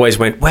off. I always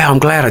went, wow, I'm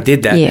glad I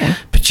did that. Yeah.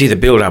 But gee, the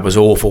build-up was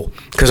awful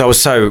because I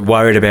was so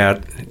worried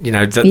about, you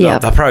know,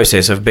 the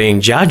process of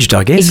being judged,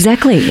 I guess.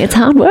 Exactly. It's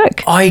hard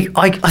work. I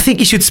think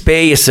you should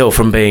spare yourself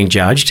from being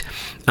judged.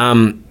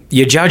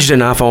 You're judged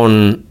enough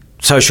on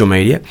social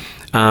media.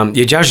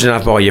 You're judged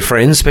enough by your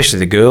friends, especially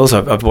the girls.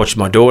 I've watched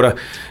my daughter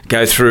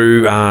go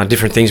through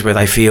different things where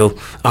they feel,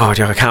 oh,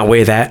 I can't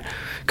wear that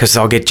because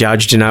I'll get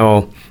judged, you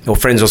know, or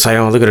friends will say,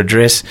 oh, look at her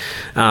dress.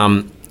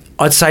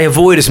 I'd say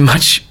avoid as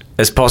much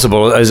as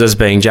possible as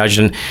being judged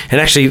and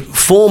actually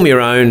form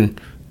your own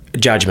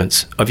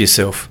judgments of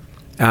yourself.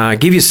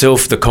 Give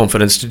yourself the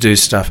confidence to do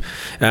stuff.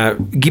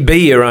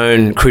 Be your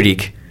own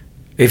critic.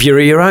 If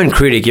you're your own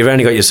critic, you've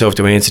only got yourself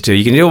to answer to.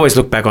 You can always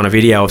look back on a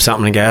video of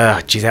something and go,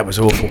 oh, gee, that was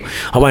awful.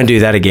 I won't do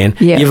that again.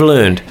 Yeah. You've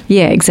learned.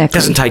 Yeah, exactly.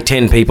 It doesn't take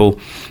 10 people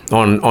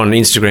on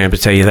Instagram to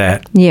tell you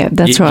that. Yeah,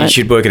 that's right. You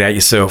should work it out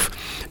yourself.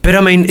 But,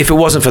 I mean, if it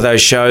wasn't for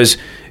those shows,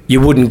 you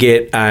wouldn't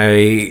get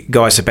a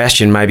Guy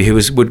Sebastian maybe who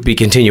would be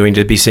continuing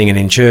to be singing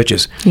in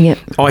churches. Yep.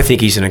 I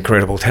think he's an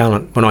incredible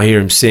talent when I hear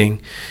him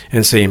sing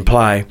and see him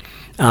play.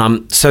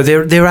 So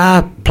there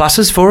are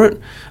pluses for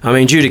it. I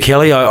mean, Judah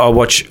Kelly,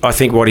 I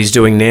think what he's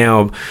doing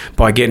now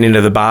by getting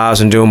into the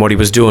bars and doing what he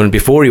was doing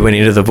before he went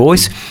into The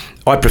Voice,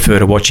 I prefer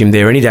to watch him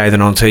there any day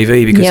than on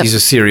TV because he's a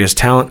serious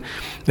talent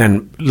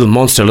and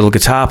little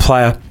guitar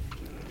player.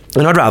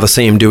 And I'd rather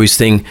see him do his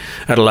thing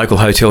at a local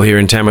hotel here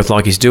in Tamworth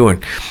like he's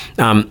doing.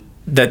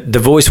 That The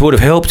Voice would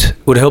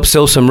help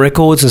sell some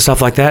records and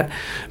stuff like that.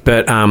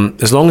 But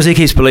as long as he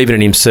keeps believing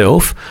in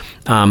himself,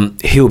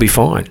 he'll be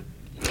fine.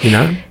 You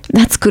know?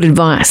 That's good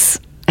advice,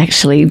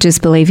 actually.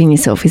 Just believe in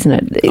yourself, isn't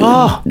it?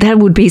 Oh. That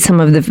would be some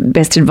of the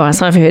best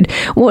advice I've heard.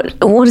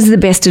 What is the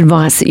best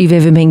advice that you've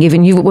ever been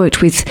given? You've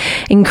worked with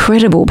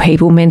incredible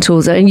people,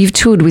 mentors, and you've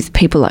toured with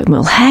people like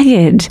Merle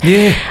Haggard.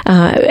 Yeah.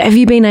 Have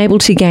you been able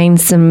to gain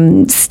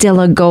some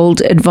stellar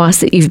gold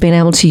advice that you've been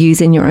able to use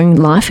in your own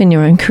life, in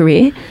your own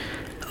career?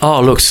 Oh,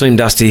 look, Slim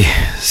Dusty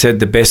said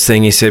the best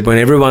thing. He said, when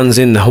everyone's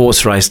in the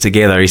horse race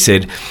together, he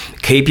said,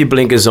 keep your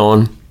blinkers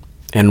on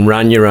and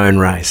run your own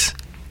race.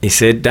 He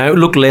said, don't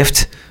look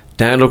left,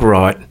 don't look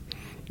right.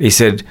 He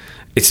said,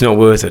 it's not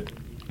worth it.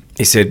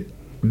 He said,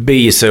 be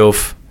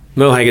yourself.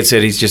 Merle Haggard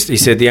said, he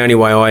said, the only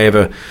way I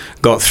ever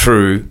got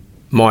through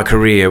my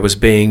career was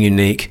being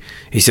unique.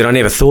 He said, I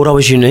never thought I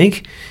was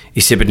unique.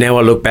 He said, but now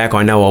I look back,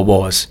 I know I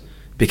was,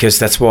 because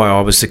that's why I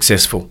was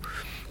successful.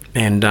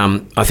 And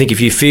I think if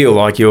you feel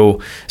like you're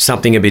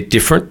something a bit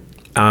different,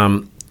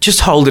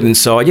 just hold it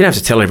inside. You don't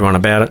have to tell everyone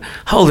about it.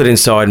 Hold it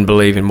inside and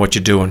believe in what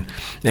you're doing.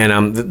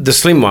 And the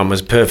Slim one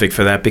was perfect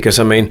for that because,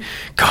 I mean,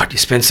 God, you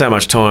spend so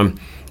much time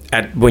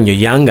when you're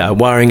younger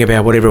worrying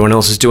about what everyone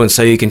else is doing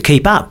so you can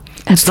keep up.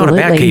 Absolutely. It's not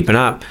about keeping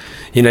up.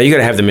 You know, you got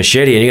to have the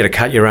machete and you got to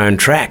cut your own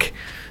track.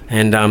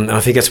 And I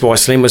think that's why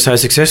Slim was so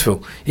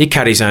successful. He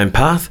cut his own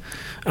path.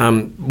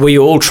 We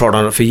all trod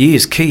on it for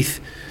years. Keith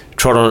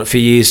trod on it for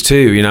years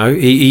too. You know,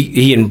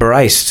 he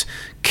embraced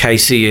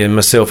Casey and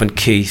myself and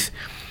Keith.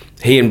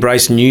 He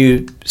embraced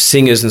new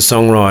singers and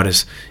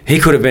songwriters. He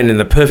could have been in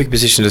the perfect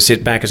position to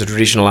sit back as a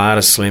traditional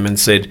artist, Slim, and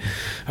said,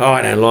 oh,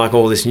 I don't like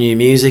all this new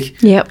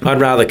music. Yep. I'd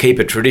rather keep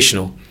it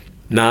traditional.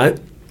 No,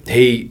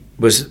 he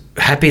was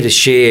happy to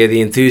share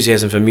the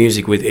enthusiasm for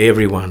music with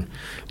everyone.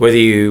 Whether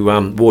you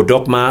wore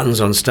Doc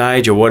Martens on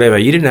stage or whatever,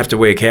 you didn't have to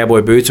wear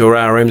cowboy boots or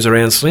RMs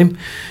around Slim.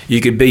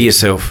 You could be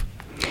yourself.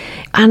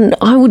 And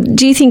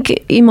do you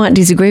think, you might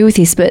disagree with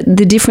this, but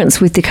the difference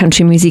with the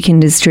country music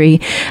industry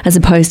as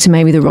opposed to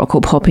maybe the rock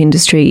or pop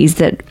industry is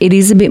that it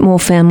is a bit more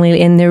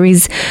family, and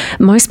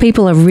most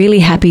people are really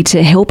happy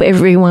to help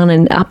everyone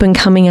and up and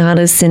coming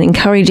artists and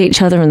encourage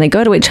each other, and they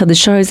go to each other's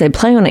shows, they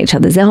play on each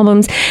other's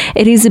albums.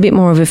 It is a bit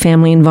more of a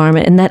family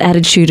environment, and that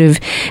attitude of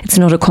it's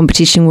not a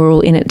competition, we're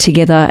all in it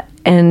together.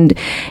 And,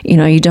 you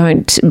know, you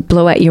don't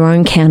blow out your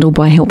own candle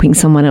by helping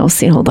someone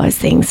else in all those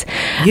things.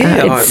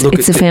 Yeah,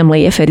 it's a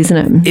family effort,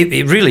 isn't it?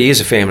 It really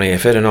is a family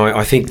effort. And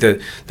I think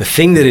that the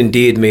thing that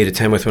endeared me to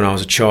Tamworth when I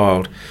was a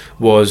child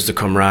was the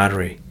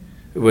camaraderie.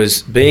 It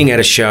was being at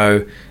a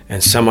show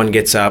and someone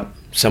gets up,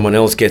 someone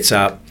else gets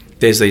up,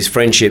 there's these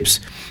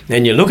friendships,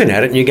 and you're looking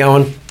at it and you're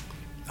going,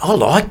 I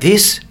like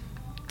this.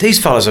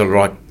 These fellas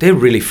are they're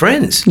really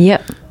friends.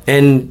 Yep.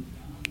 And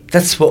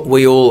that's what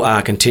we all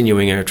are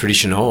continuing our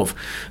tradition of.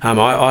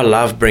 I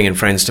love bringing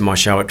friends to my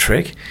show at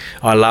Trek.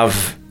 I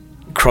love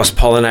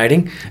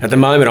cross-pollinating. At the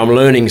moment, I'm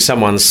learning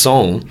someone's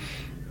song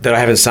that I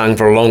haven't sung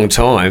for a long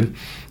time,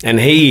 and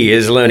he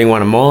is learning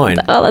one of mine.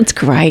 Oh, that's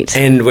great.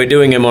 And we're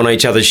doing them on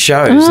each other's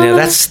shows. Now,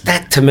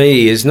 that to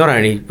me is not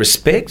only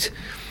respect,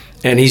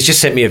 and he's just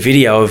sent me a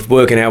video of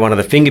working out one of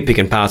the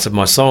finger-picking parts of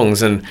my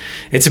songs, and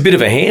it's a bit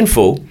of a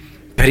handful,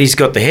 but he's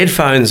got the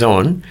headphones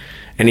on,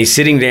 and he's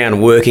sitting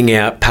down working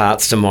out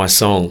parts to my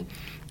song,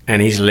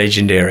 and he's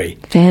legendary.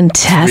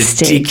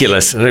 Fantastic.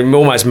 Ridiculous. And it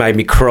almost made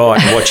me cry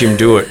to watch him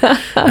do it.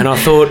 And I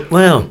thought,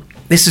 well,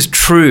 this is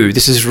true.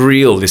 This is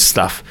real, this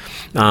stuff.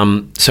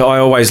 So I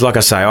always, like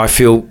I say, I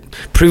feel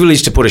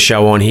privileged to put a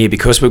show on here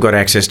because we've got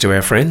access to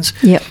our friends.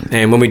 Yep.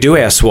 And when we do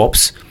our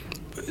swaps,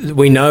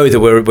 we know that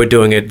we're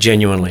doing it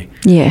genuinely.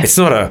 Yeah. It's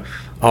not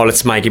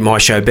let's make my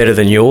show better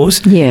than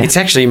yours. Yeah. It's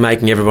actually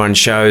making everyone's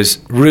shows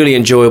really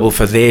enjoyable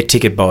for their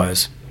ticket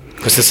buyers.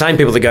 Because the same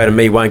people that go to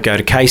me won't go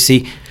to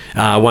Casey,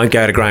 won't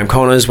go to Graham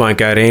Connors, won't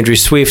go to Andrew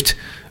Swift,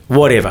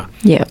 whatever.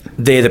 Yeah.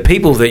 They're the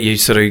people that you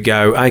sort of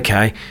go,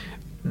 okay,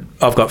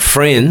 I've got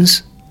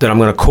friends that I'm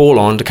going to call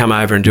on to come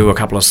over and do a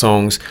couple of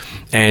songs,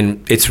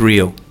 and it's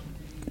real.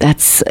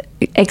 That's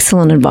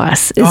excellent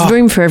advice. There's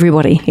room for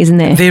everybody, isn't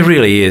there? There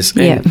really is.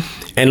 Yeah.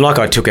 And like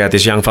I took out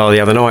this young fella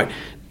the other night,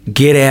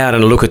 get out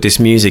and look at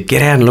this music.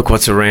 Get out and look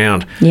what's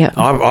around. Yeah.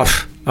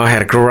 I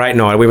had a great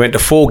night. We went to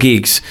 4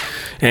 gigs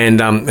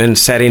and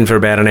sat in for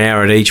about an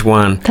hour at each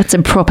one. That's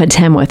a proper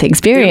Tamworth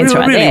experience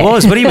right there. It really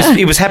was. But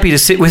he was happy to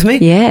sit with me.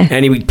 Yeah.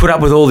 And he put up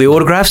with all the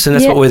autographs, and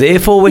that's what we're there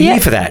for. We're here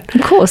for that.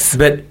 Of course.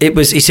 But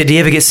he said, do you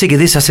ever get sick of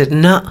this? I said,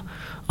 no.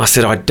 I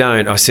said, I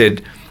don't. I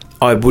said,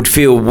 I would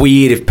feel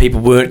weird if people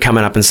weren't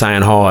coming up and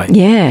saying hi.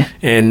 Yeah.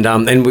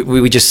 And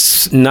we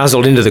just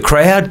nuzzled into the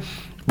crowd,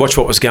 watched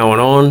what was going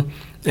on.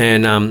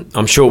 And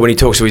I'm sure when he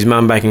talks to his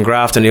mum back in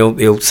Grafton,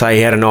 he'll say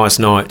he had a nice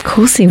night. Of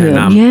course he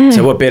will, yeah.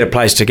 So what better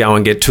place to go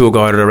and get tour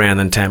guided around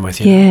than Tamworth?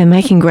 Yeah,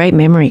 making great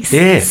memories.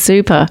 Yeah.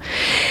 Super.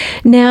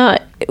 Now,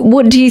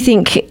 what do you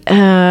think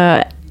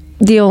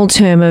the old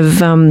term of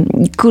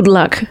good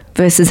luck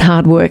versus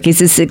hard work?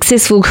 Is a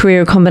successful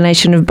career a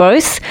combination of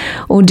both?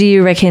 Or do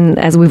you reckon,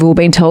 as we've all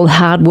been told,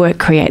 hard work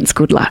creates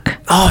good luck?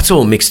 Oh, it's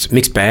all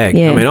mixed bag.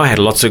 Yeah. I mean, I had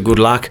lots of good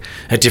luck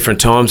at different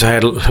times. I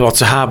had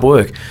lots of hard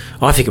work.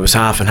 I think it was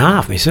half and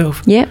half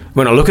myself. Yeah.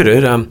 When I look at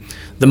it,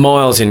 the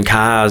miles in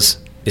cars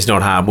is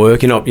not hard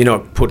work. You're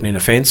not putting in a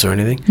fence or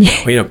anything.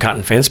 Yeah. Or you're not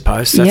cutting fence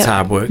posts. That's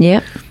hard work.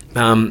 Yeah.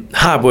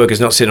 Hard work is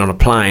not sitting on a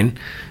plane,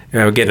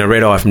 getting a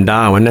red eye from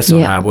Darwin. That's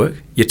not hard work.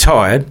 You're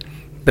tired,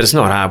 but it's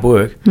not hard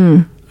work.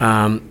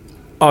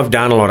 I've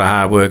done a lot of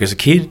hard work as a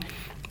kid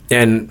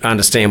and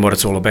understand what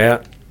it's all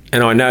about.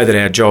 And I know that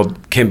our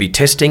job can be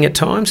testing at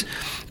times,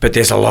 but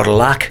there's a lot of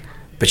luck.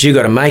 But you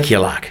got to make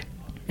your luck.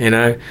 You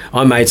know,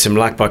 I made some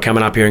luck by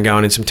coming up here and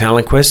going in some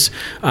talent quests.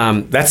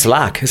 That's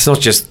luck. It's not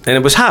just, and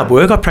it was hard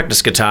work. I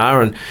practiced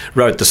guitar and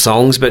wrote the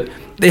songs, but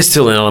there's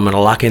still an element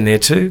of luck in there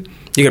too.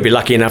 You got to be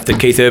lucky enough that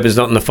Keith Urban's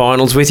not in the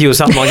finals with you or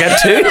something like that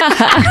too.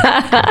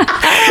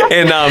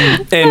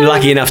 And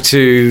lucky enough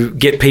to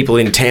get people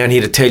in town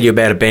here to tell you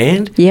about a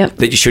band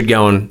that you should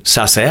go and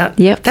suss out.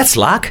 Yep. That's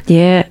luck.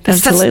 Yeah,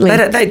 absolutely.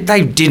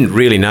 They didn't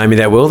really know me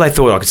that well. They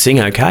thought I could sing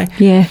okay.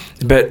 Yeah.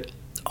 But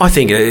I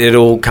think it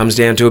all comes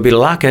down to a bit of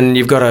luck, and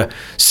you've got to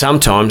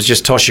sometimes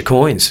just toss your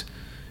coins.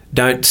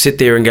 Don't sit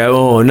there and go,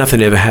 oh,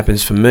 nothing ever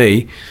happens for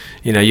me.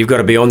 You know, you've got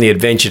to be on the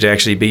adventure to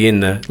actually be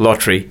in the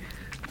lottery.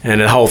 And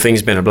the whole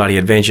thing's been a bloody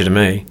adventure to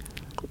me.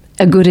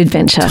 A good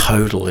adventure.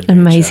 Total adventure.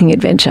 Amazing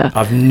adventure.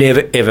 I've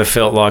never, ever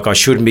felt like I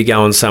shouldn't be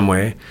going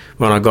somewhere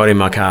when I got in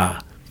my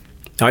car.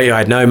 I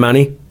had no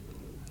money.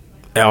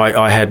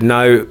 I had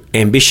no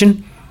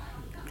ambition.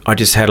 I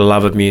just had a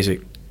love of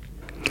music.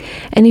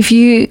 And if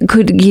you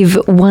could give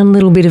one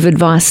little bit of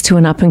advice to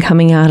an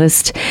up-and-coming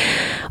artist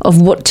of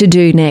what to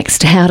do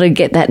next, how to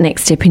get that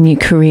next step in your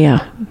career,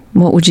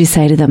 what would you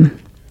say to them?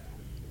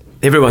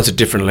 Everyone's at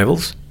different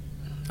levels.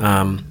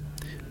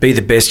 Be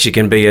the best you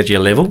can be at your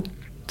level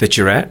that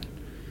you're at.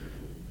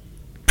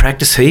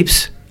 Practice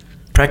heaps.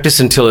 Practice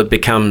until it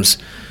becomes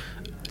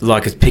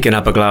like it's picking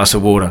up a glass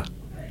of water.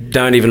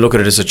 Don't even look at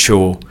it as a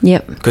chore.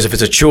 Yep. Because if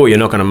it's a chore, you're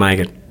not going to make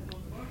it.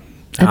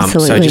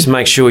 Absolutely. So just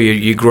make sure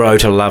you grow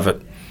to love it.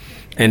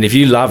 And if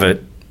you love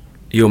it,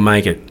 you'll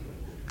make it.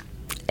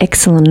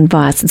 Excellent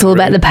advice. It's all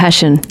about the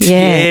passion.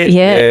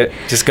 Yeah.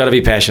 Just got to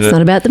be passionate. It's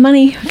not about the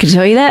money, I can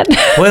tell you that.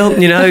 Well,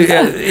 you know,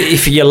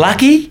 if you're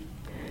lucky,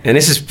 and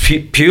this is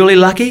purely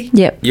lucky,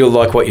 you'll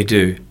like what you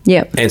do.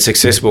 Yep. And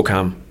success will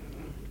come.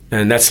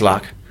 And that's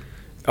luck.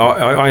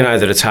 I know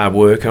that it's hard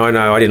work. I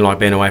know I didn't like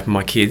being away from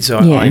my kids.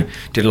 I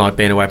didn't like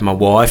being away from my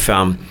wife.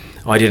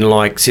 I didn't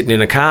like sitting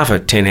in a car for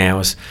 10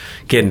 hours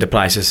getting to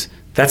places.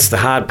 That's the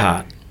hard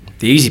part.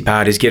 The easy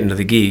part is getting to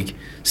the gig,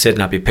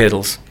 setting up your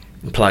pedals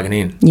and plugging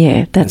in.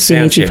 Yeah, that's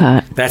the easy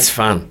part. That's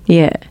fun.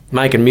 Yeah.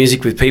 Making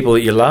music with people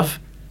that you love,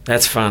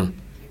 that's fun.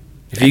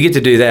 If you get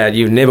to do that,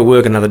 you'll never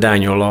work another day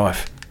in your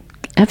life.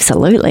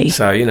 Absolutely.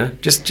 So, you know,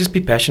 just be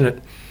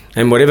passionate,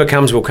 and whatever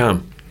comes will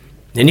come.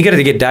 And you got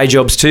to get day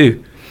jobs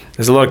too.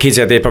 There's a lot of kids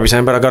out there probably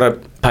saying, but I got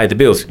to pay the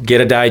bills.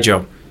 Get a day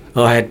job.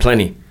 Oh, I had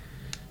plenty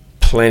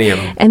of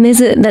them. And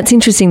that's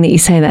interesting that you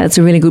say that. It's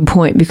a really good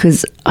point,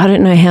 because I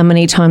don't know how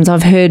many times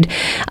I've heard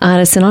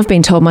artists, and I've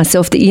been told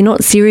myself, that you're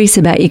not serious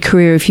about your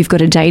career if you've got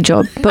a day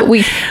job. But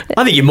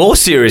I think you're more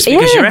serious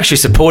because you're actually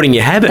supporting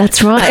your habit.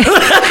 That's right.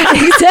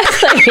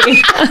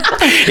 Exactly.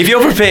 If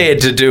you're prepared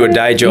to do a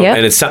day job,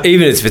 and it's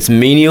even if it's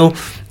menial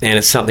and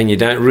it's something you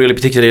don't really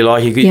particularly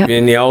like,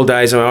 in the old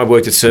days, I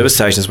worked at service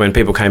stations when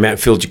people came out and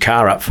filled your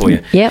car up for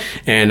you. Yep.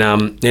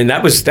 And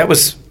that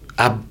was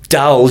a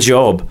dull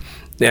job.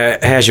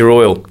 How's your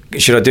oil?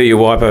 Should I do your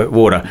wiper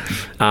water?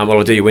 Well,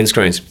 I'll do your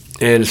windscreens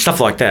and stuff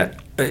like that.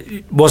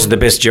 It wasn't the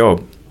best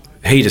job.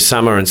 Heat of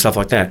summer and stuff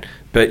like that.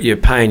 But you're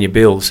paying your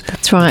bills.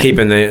 That's right.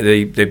 Keeping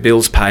the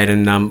bills paid,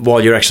 and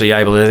while you're actually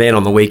able to then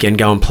on the weekend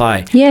go and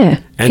play. Yeah.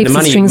 And keeps the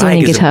money strings you make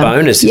on your is guitar. a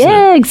bonus, isn't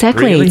Yeah, it?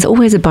 exactly. Really? It's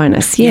always a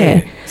bonus.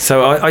 Yeah.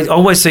 So I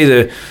always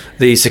see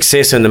the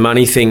success and the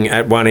money thing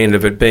at one end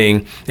of it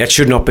being, that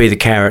should not be the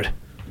carrot.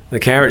 The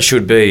carrot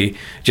should be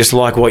just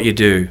like what you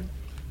do.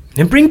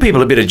 And bring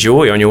people a bit of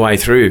joy on your way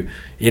through,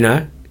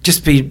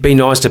 Just be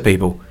nice to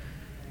people.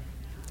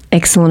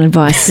 Excellent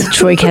advice,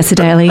 Troy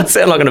Cassar-Daley. I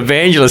sound like an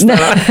evangelist, don't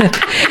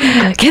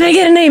I? Can I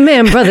get an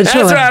amen, Brother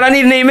Troy? That's right, I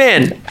need an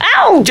amen.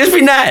 Ow! Just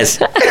be nice.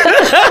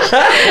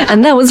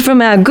 And that was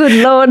from our good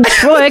Lord,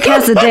 Troy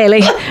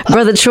Cassar-Daley.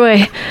 Brother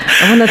Troy,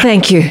 I want to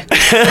thank you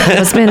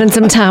for spending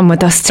some time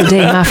with us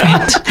today, my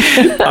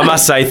friend. I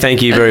must say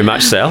thank you very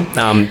much, Sal,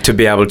 to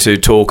be able to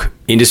talk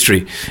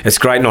industry. It's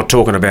great not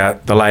talking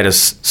about the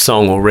latest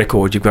song or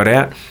record you've got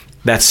out.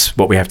 That's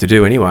what we have to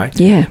do anyway.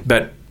 Yeah.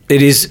 But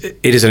it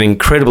is an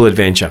incredible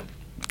adventure.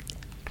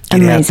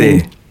 Get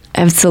Amazing. out there.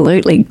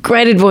 Absolutely.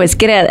 Great advice.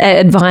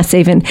 Advice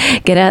even.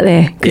 Get out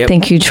there. Good.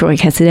 Thank you, Troy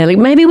Cassar-Daley.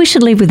 Maybe we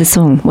should leave with a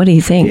song. What do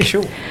you think? Yeah,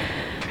 sure.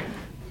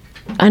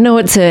 I know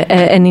it's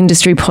an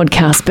industry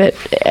podcast, but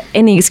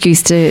any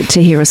excuse to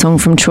hear a song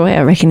from Troy,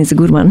 I reckon, is a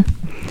good one.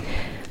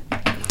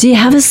 Do you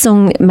have a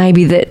song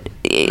maybe that,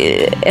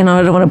 and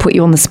I don't want to put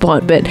you on the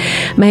spot, but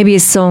maybe a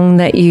song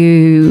that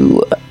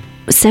you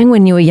sang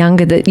when you were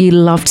younger that you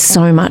loved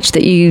so much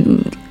that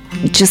you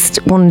just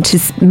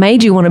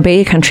made you want to be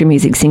a country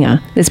music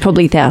singer? There's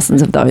probably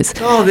thousands of those.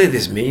 Oh,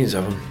 there's millions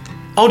of them.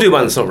 I'll do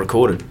one that's not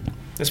recorded.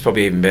 That's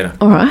probably even better.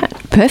 All right,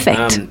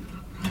 perfect.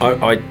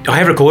 I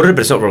have recorded it,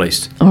 but it's not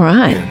released. All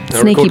right, I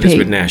sneaky recorded this peek.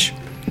 with Nash.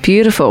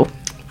 Beautiful.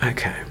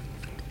 Okay.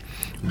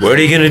 What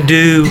are you gonna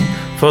do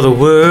for the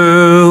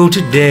world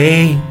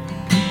today?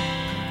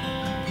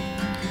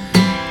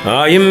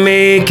 Are you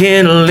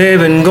making a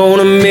living,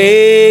 gonna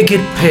make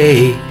it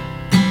pay?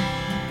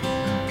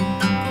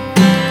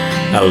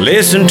 I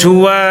listen to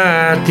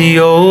what the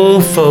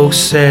old folks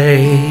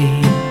say.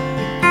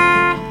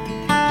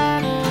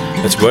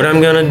 That's what I'm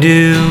gonna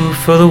do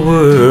for the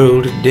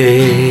world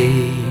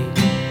today.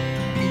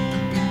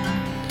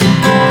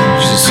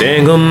 She's a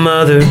single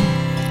mother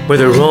with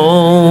her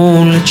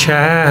only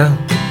child,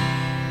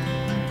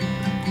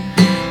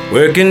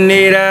 working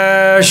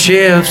 8-hour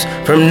shifts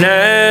from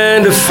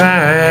 9 to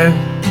 5.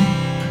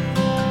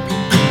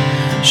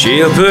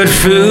 She'll put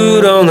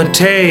food on the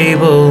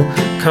table,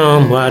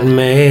 come what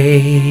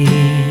may.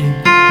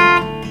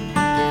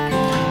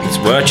 That's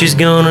what she's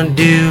gonna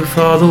do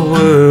for the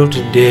world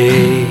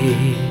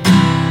today.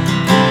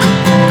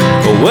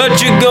 But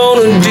what you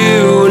gonna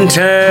do when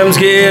times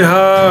get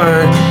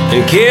hard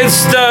and kids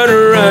start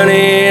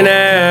running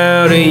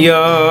out of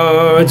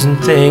yards and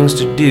things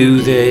to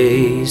do,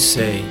 they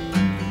say.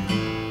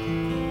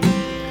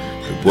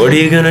 But what are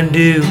you gonna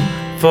do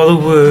for the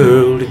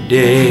world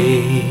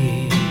today?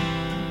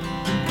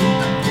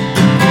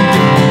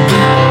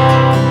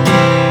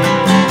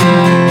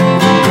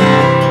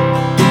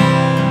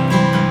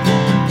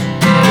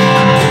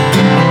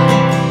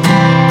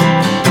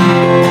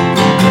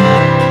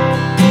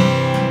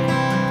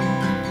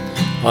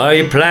 Are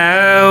you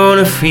plowing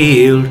a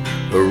field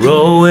or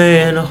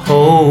rowing a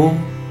hoe?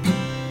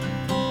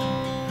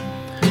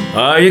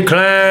 Are you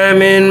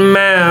climbing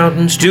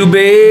mountains too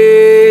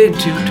big,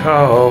 too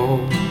tall?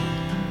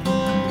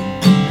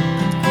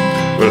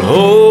 Well,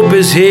 hope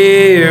is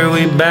here,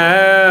 we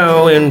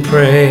bow and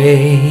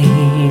pray.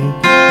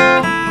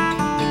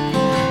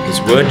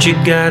 It's what you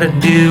gotta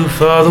do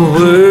for the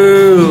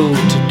world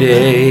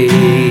today.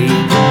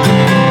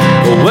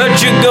 Well,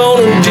 what you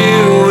gonna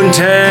do when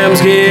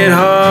times get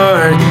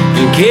hard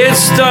and kids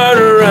start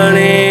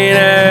running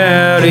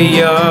out of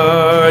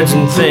yards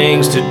and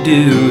things to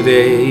do,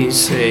 they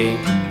say.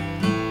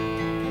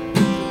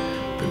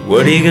 But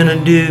what are you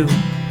gonna do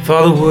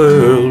for the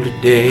world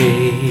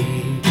today?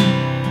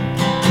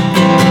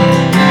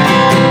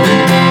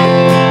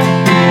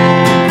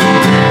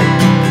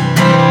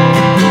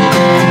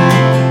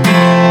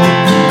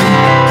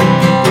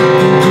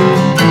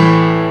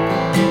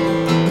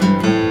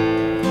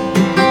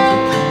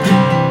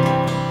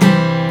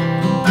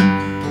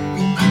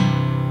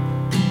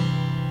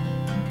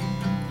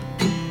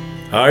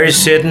 Are you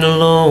sitting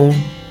alone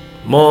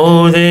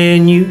more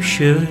than you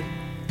should?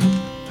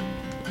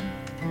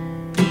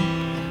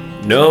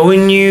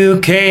 knowing you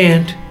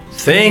can't,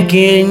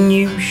 thinking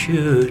you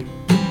should.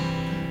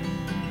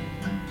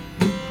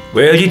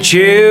 Well, your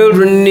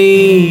children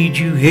need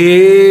you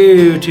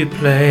here to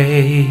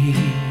play.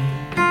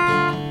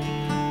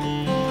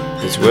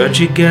 That's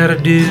what you gotta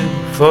do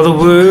for the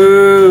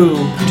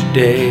world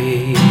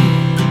today.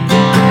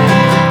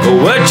 But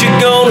what you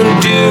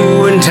gonna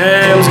do when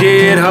times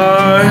get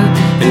hard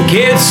and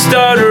kids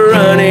start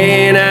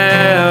running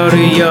out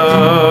of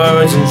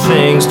yards and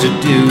things to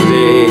do,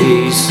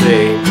 they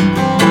say.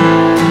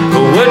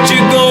 But what you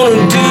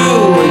gonna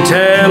do when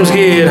times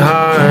get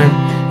hard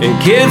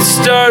and kids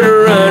start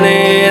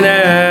running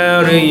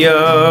out of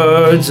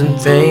yards and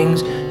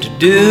things to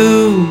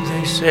do,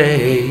 they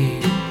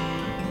say.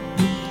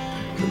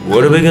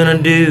 What are we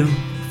gonna do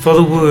for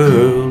the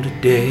world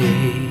today?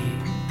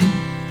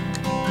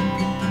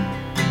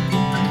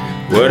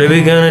 What are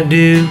we gonna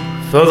do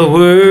for the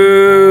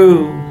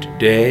world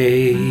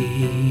today?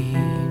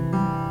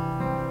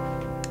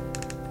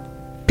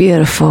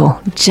 Beautiful,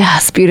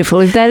 just beautiful.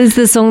 If that is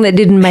the song that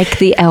didn't make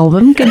the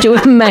album, could you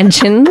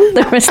imagine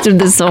the rest of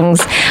the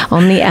songs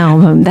on the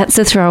album? That's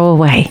a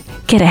throwaway.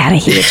 Get out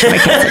of here, Troy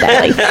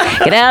Cassar-Daley.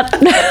 Get out.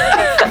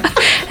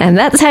 And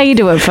that's how you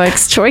do it,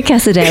 folks. Troy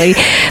Cassar-Daley,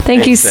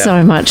 thank you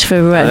so much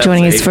for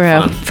joining us for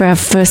our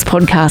first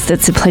podcast.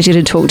 It's a pleasure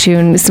to talk to you,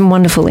 and some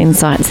wonderful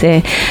insights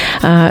there.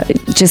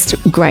 Just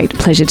great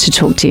pleasure to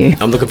talk to you.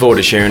 I'm looking forward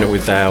to sharing it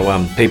with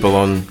our people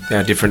on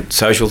our different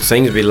social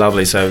things. It'd be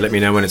lovely. So let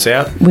me know when it's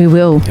out. We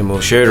will. And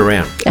we'll share it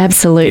around.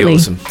 Absolutely.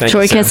 Awesome.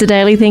 Troy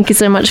Cassar-Daley, thank you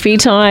so much for your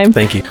time.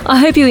 Thank you. I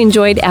hope you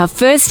enjoyed our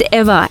first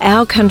ever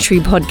Our Country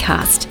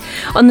podcast.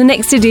 On the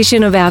next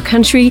edition of Our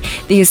Country,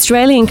 the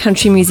Australian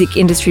Country Music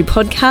Industry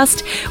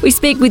Podcast, we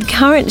speak with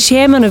current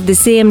chairman of the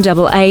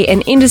CMAA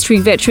and industry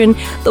veteran,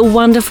 the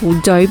wonderful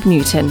Dobe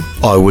Newton.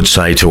 I would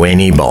say to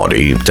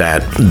anybody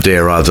that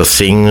there are the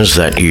things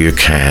that you're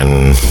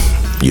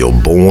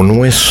born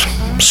with,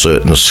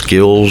 certain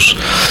skills.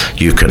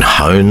 You can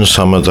hone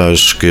some of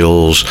those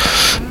skills,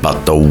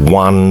 but the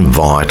one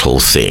vital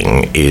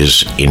thing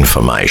is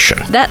information.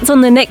 That's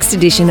on the next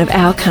edition of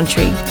Our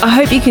Country. I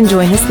hope you can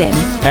join us then.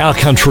 Our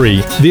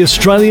Country, the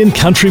Australian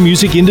Country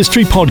Music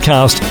Industry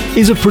Podcast,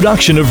 is a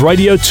production of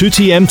Radio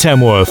 2TM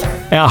Tamworth.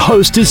 Our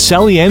host is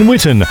Sally Ann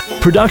Witten.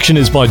 Production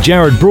is by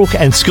Jared Brooke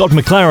and Scott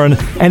McLaren,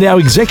 and our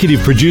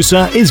executive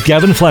producer is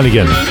Gavin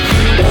Flanagan.